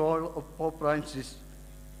clarion call of Pope Francis,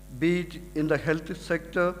 be it in the health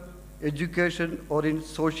sector, education, or in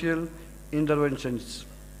social interventions.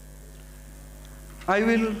 I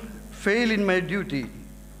will fail in my duty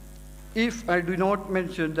if I do not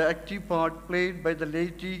mention the active part played by the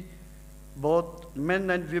laity, both men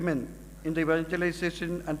and women, in the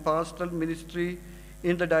evangelization and pastoral ministry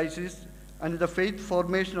in the diocese and in the faith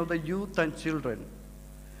formation of the youth and children.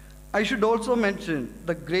 I should also mention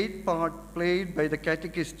the great part played by the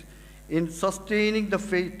catechist in sustaining the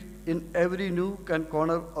faith in every nook and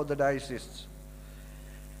corner of the diocese.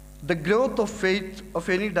 The growth of faith of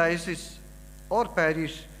any diocese or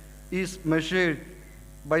parish is measured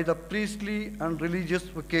by the priestly and religious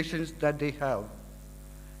vocations that they have.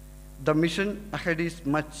 The mission ahead is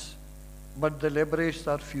much, but the laborers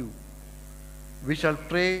are few. We shall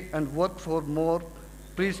pray and work for more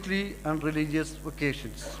priestly and religious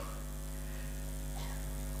vocations.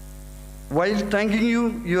 While thanking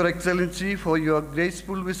you, Your Excellency, for your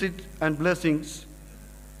graceful visit and blessings,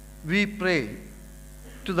 we pray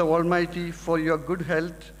to the Almighty for your good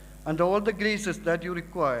health and all the graces that you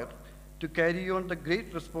require to carry on the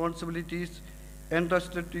great responsibilities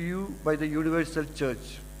entrusted to you by the Universal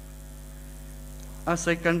Church. As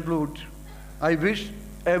I conclude, I wish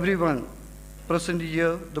everyone present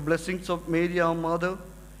here the blessings of Mary, our Mother,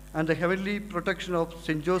 and the heavenly protection of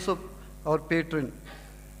St. Joseph, our patron,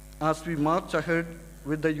 as we march ahead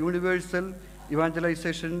with the universal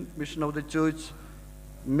evangelization mission of the Church.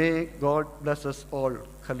 May God bless us all.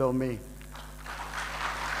 Kalome.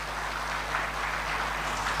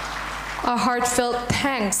 A heartfelt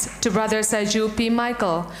thanks to Brother Saju P.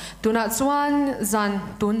 Michael. Tunat Swan Zan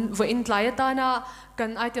Tun Vain Tlayatana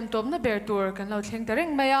kan item tom na bertur kan lau thleng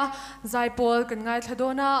tereng maya Zaipol kan ngai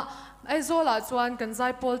thadona Aizawl Swan kan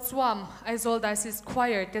Zaipol Swam Aizawl Diocese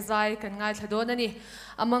Choir Tezai kan ngai thadona ni.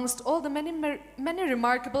 Amongst all the many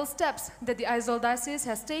remarkable steps that the Aizawl Diocese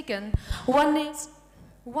has taken,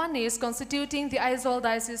 one is constituting the Aizawl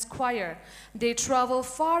Diocese Choir. They travel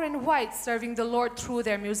far and wide serving the Lord through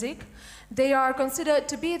their music. They are considered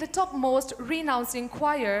to be the topmost renouncing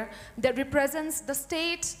choir that represents the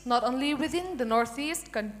state not only within the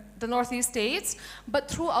Northeast states, but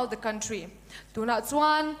throughout the country. Tunat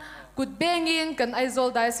Swan, Kutbengin kan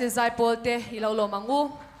Aizawl Diocese Zaipol te ilaulo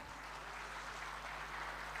mangu.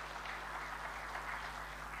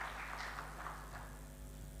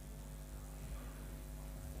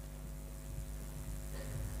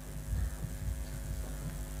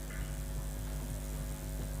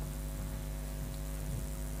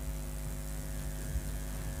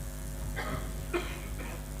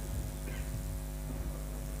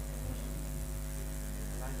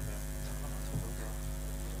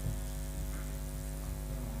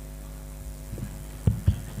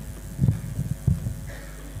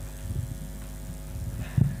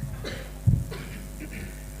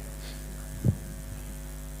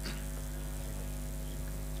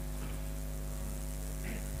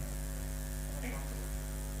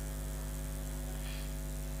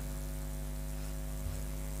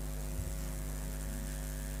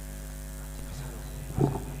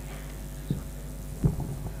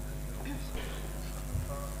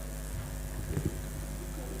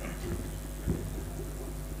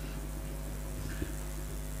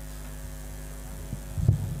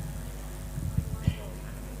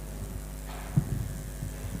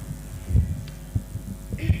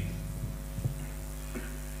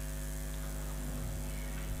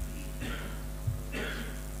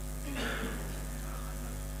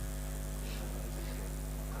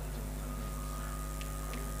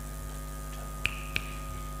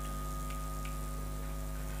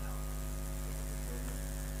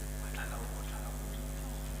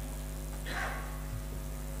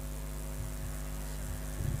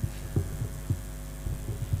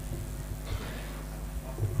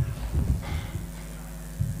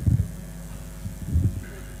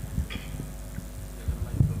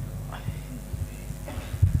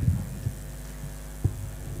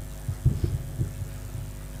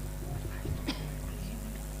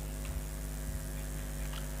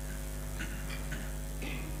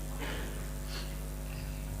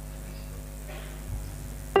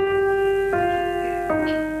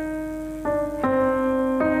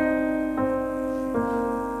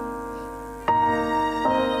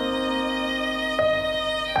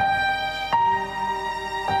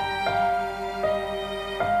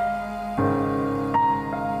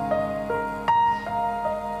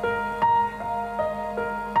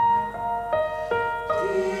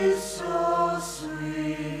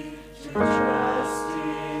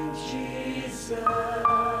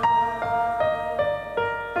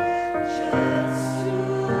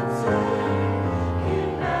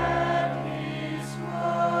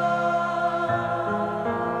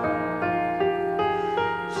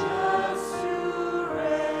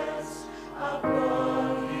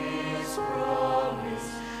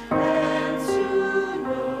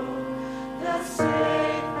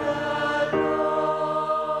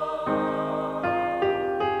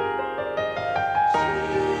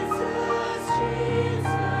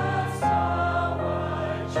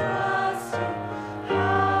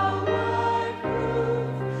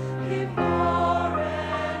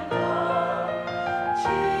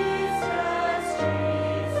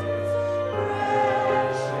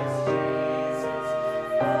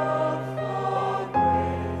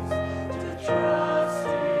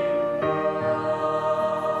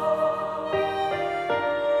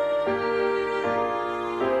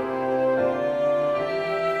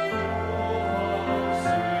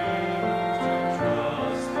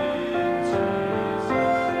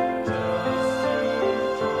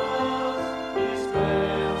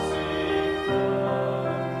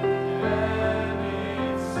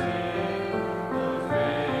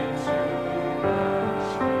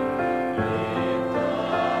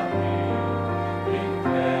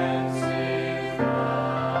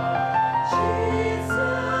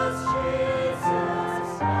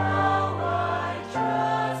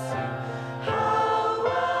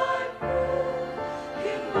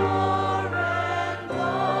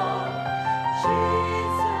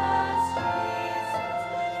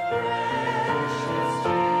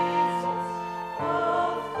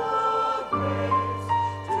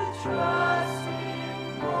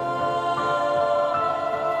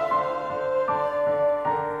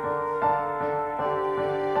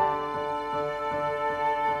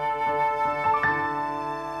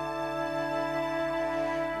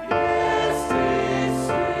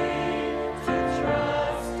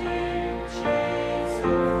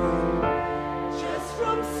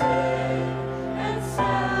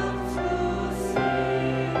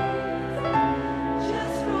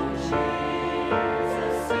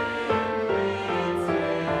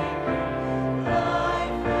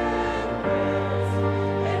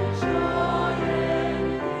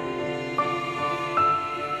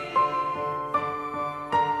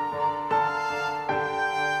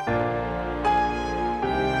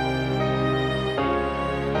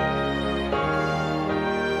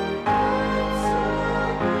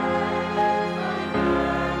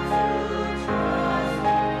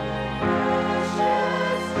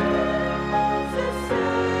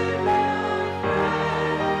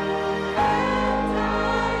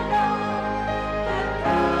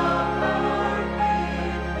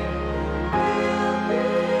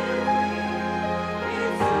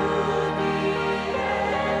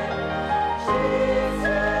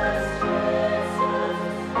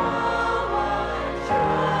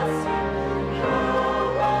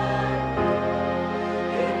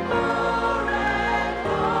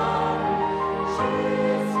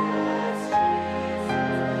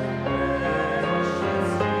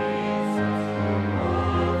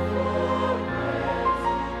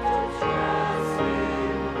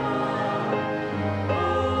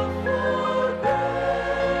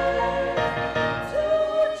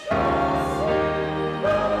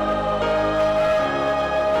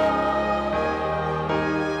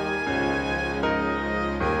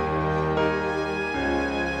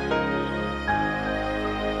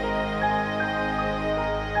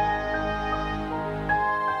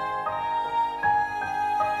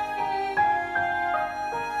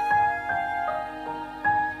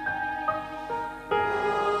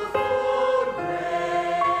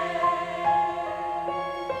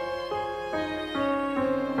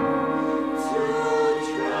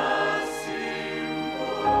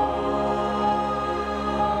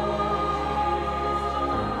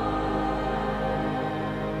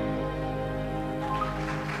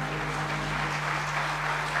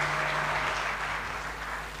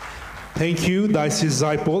 Thank you, Diocese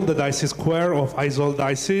Aizawl, the Diocese Choir of Aizawl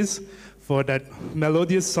Diocese, for that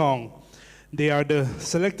melodious song. They are the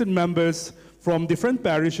selected members from different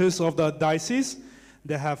parishes of the diocese.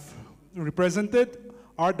 They have represented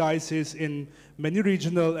our diocese in many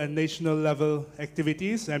regional and national level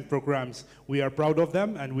activities and programs. We are proud of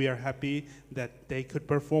them and we are happy that they could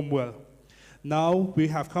perform well. Now we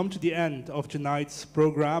have come to the end of tonight's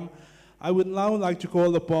program. I would now like to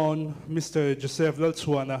call upon Mr. Joseph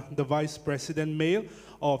Lalsuana, the Vice President Male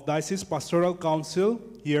of Diocese Pastoral Council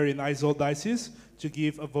here in Aizawl Diocese, to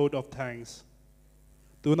give a vote of thanks.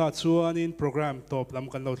 Tuna Tsuanin program top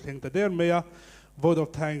lam kan lo thleng ta der meya vote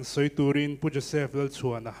of thanks soy turin pu Joseph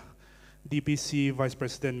Lalsuana, DPC Vice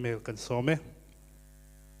President Male kan some.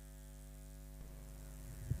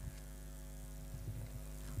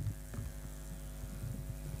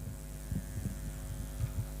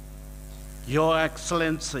 Your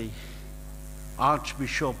Excellency,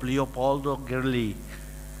 Archbishop Leopoldo Girelli,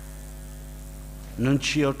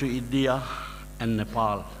 Nuncio to India and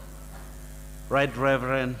Nepal, Right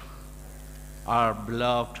Reverend, our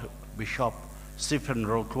beloved Bishop Stephen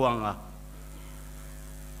Rokuanga,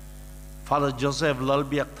 Father Joseph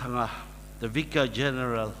Lalbiak Thanga, the Vicar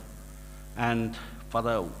General, and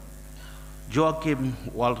Father Joachim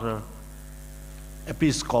Walter,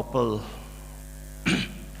 Episcopal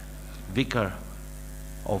Vicar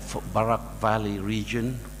of Barak Valley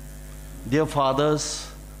region. Dear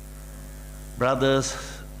fathers, brothers,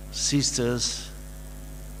 sisters,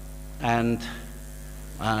 and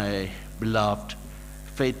my beloved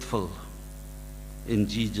faithful in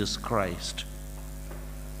Jesus Christ.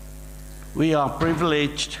 We are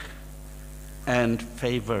privileged and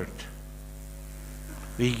favored.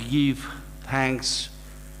 We give thanks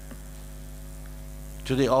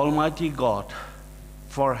to the Almighty God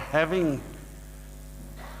for having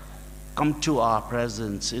come to our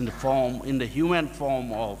presence in the human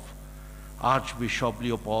form of Archbishop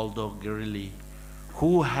Leopoldo Girelli,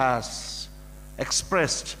 who has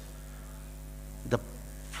expressed the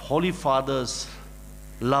Holy Father's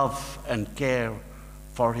love and care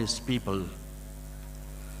for his people.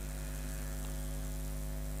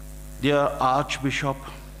 Dear Archbishop,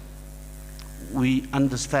 we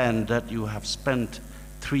understand that you have spent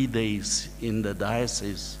 3 days in the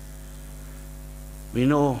diocese. We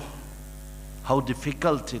know how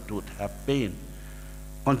difficult it would have been.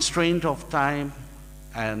 Constraint of time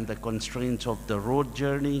and the constraints of the road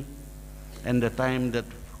journey and the time that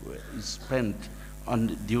is spent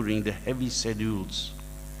during the heavy schedules.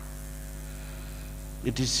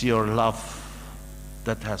 It is your love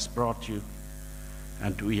that has brought you,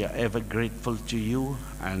 and we are ever grateful to you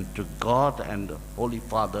and to God and the Holy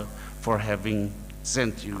Father for having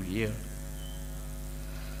sent you here.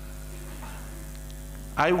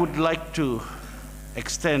 I would like to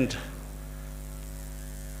extend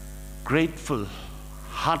grateful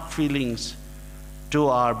heart feelings to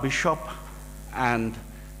our bishop and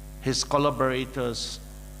his collaborators,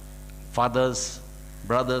 fathers,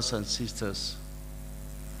 brothers and sisters,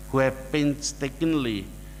 who have painstakingly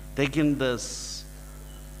taken this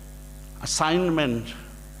assignment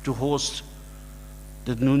to host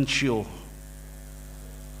the nuncio.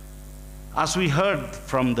 As we heard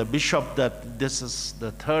from the bishop that this is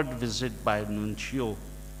the 3rd visit by nuncio,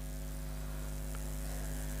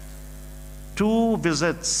 2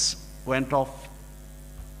 visits went off,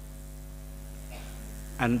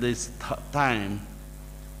 and this time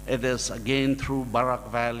it is again through Barak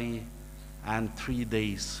Valley and 3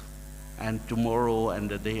 days, and tomorrow and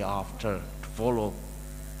the day after to follow.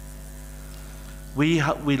 We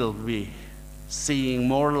will be seeing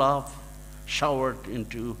more love showered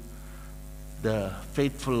into the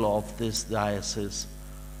faithful of this diocese,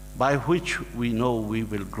 by which we know we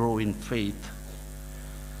will grow in faith.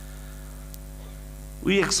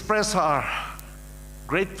 We express our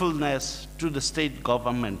gratefulness to the state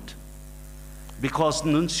government because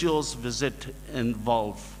Nuncio's visit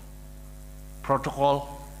involved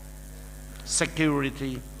protocol,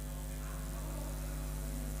 security,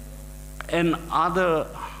 and other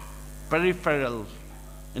peripheral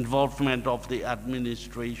involvement of the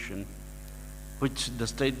administration, which the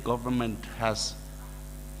state government has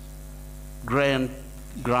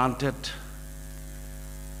granted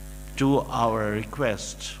to our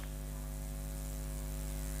request.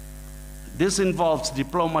 This involves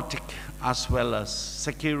diplomatic as well as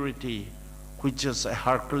security, which is a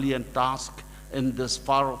Herculean task in these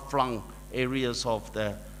far-flung areas of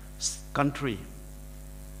the country.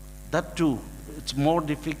 That too, it's more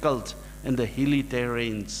difficult in the hilly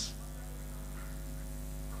terrains.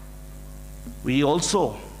 We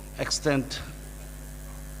also extend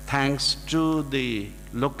thanks to the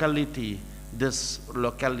locality, this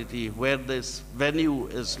locality where this venue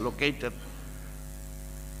is located,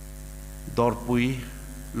 Dawrpui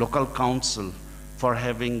Local Council, for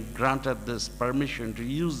having granted this permission to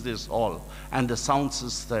use this hall and the sound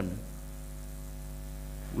system.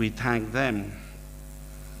 We thank them.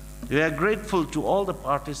 We are grateful to all the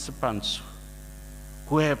participants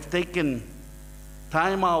who have taken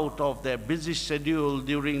time out of their busy schedule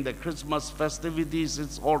during the Christmas festivities.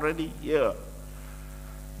 It's already here.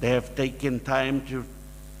 They have taken time to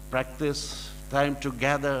practice, time to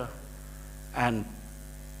gather, and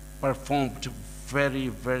performed very,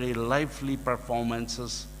 very lively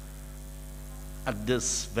performances at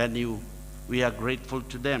this venue. We are grateful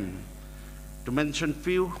to them. To mention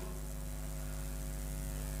few,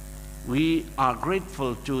 we are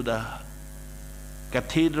grateful to the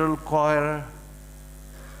Cathedral Choir,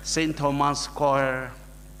 St. Thomas Choir,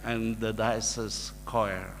 and the Diocese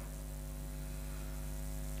Choir.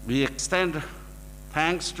 We extend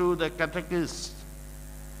thanks to the catechists,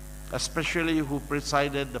 especially who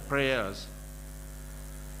presided the prayers,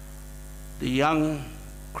 the young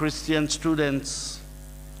Christian students,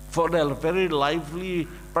 for their very lively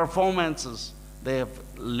performances. They have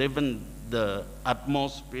livened the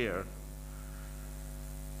atmosphere.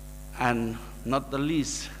 And not the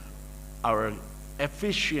least, our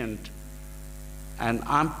efficient, and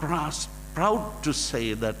I'm proud to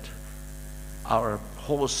say that our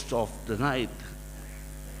host of the night,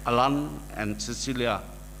 Alan and Cecilia,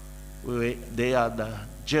 they are the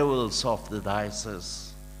jewels of the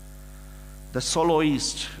diocese. The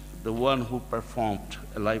soloist, the one who performed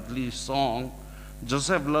a lively song,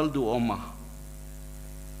 Joseph Laldu Oma.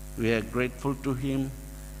 We are grateful to him.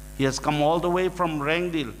 He has come all the way from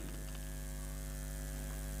Rangdil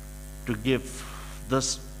to give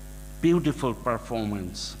this beautiful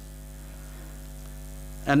performance.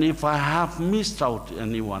 And if I have missed out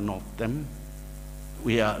any one of them,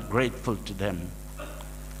 we are grateful to them.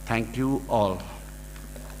 Thank you all.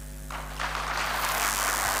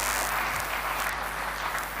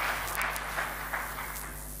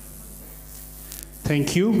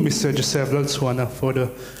 Thank you, Mr. Joseph Lalsuana, for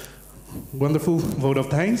the wonderful vote of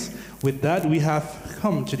thanks. With that, we have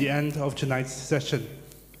come to the end of tonight's session.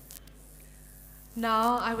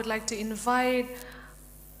 Now, I would like to invite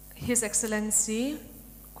His Excellency,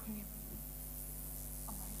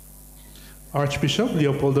 Archbishop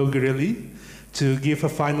Leopoldo Girelli, to give a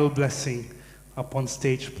final blessing. Up on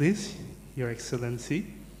stage, please, Your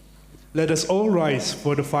Excellency. Let us all rise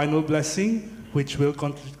for the final blessing, which will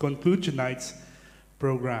conclude tonight's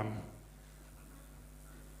program.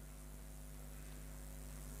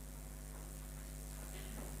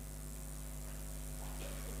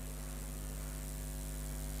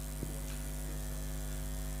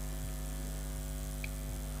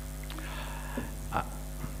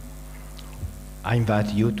 I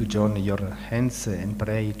invite you to join your hands and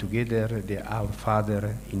pray together the Our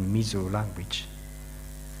Father in Mizo language.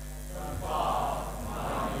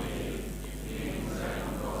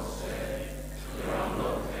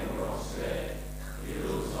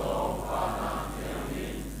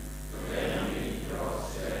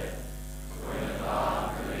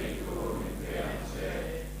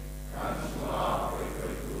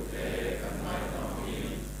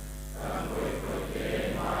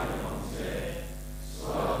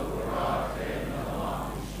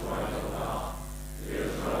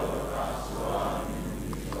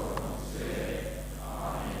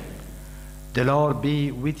 The Lord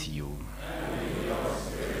be with you. And with your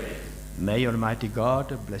spirit. May Almighty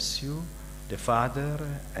God bless you, the Father,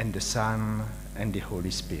 and the Son, and the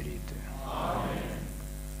Holy Spirit. Amen.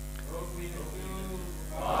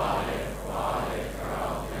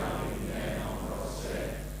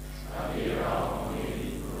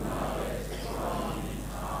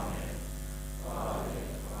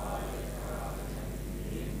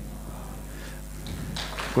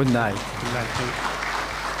 Good night. Good night.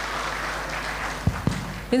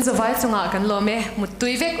 Min zo vai chunga kan lo me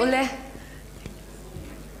mutui vek ule.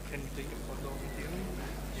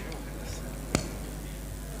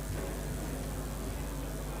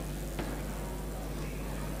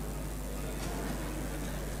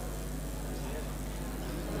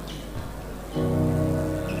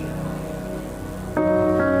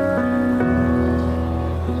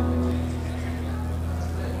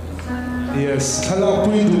 Yes, kalau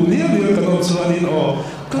pui du dia kan chuanin o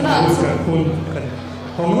Tuna kun kan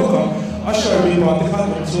hong lo ka ashar mi pa ti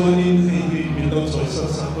khan chuanin hi window choice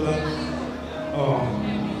sa pula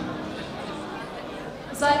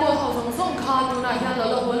zai mo ho zong zong kha tuna hian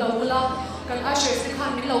lo lo kan ashar si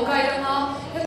khan min lo kai ranga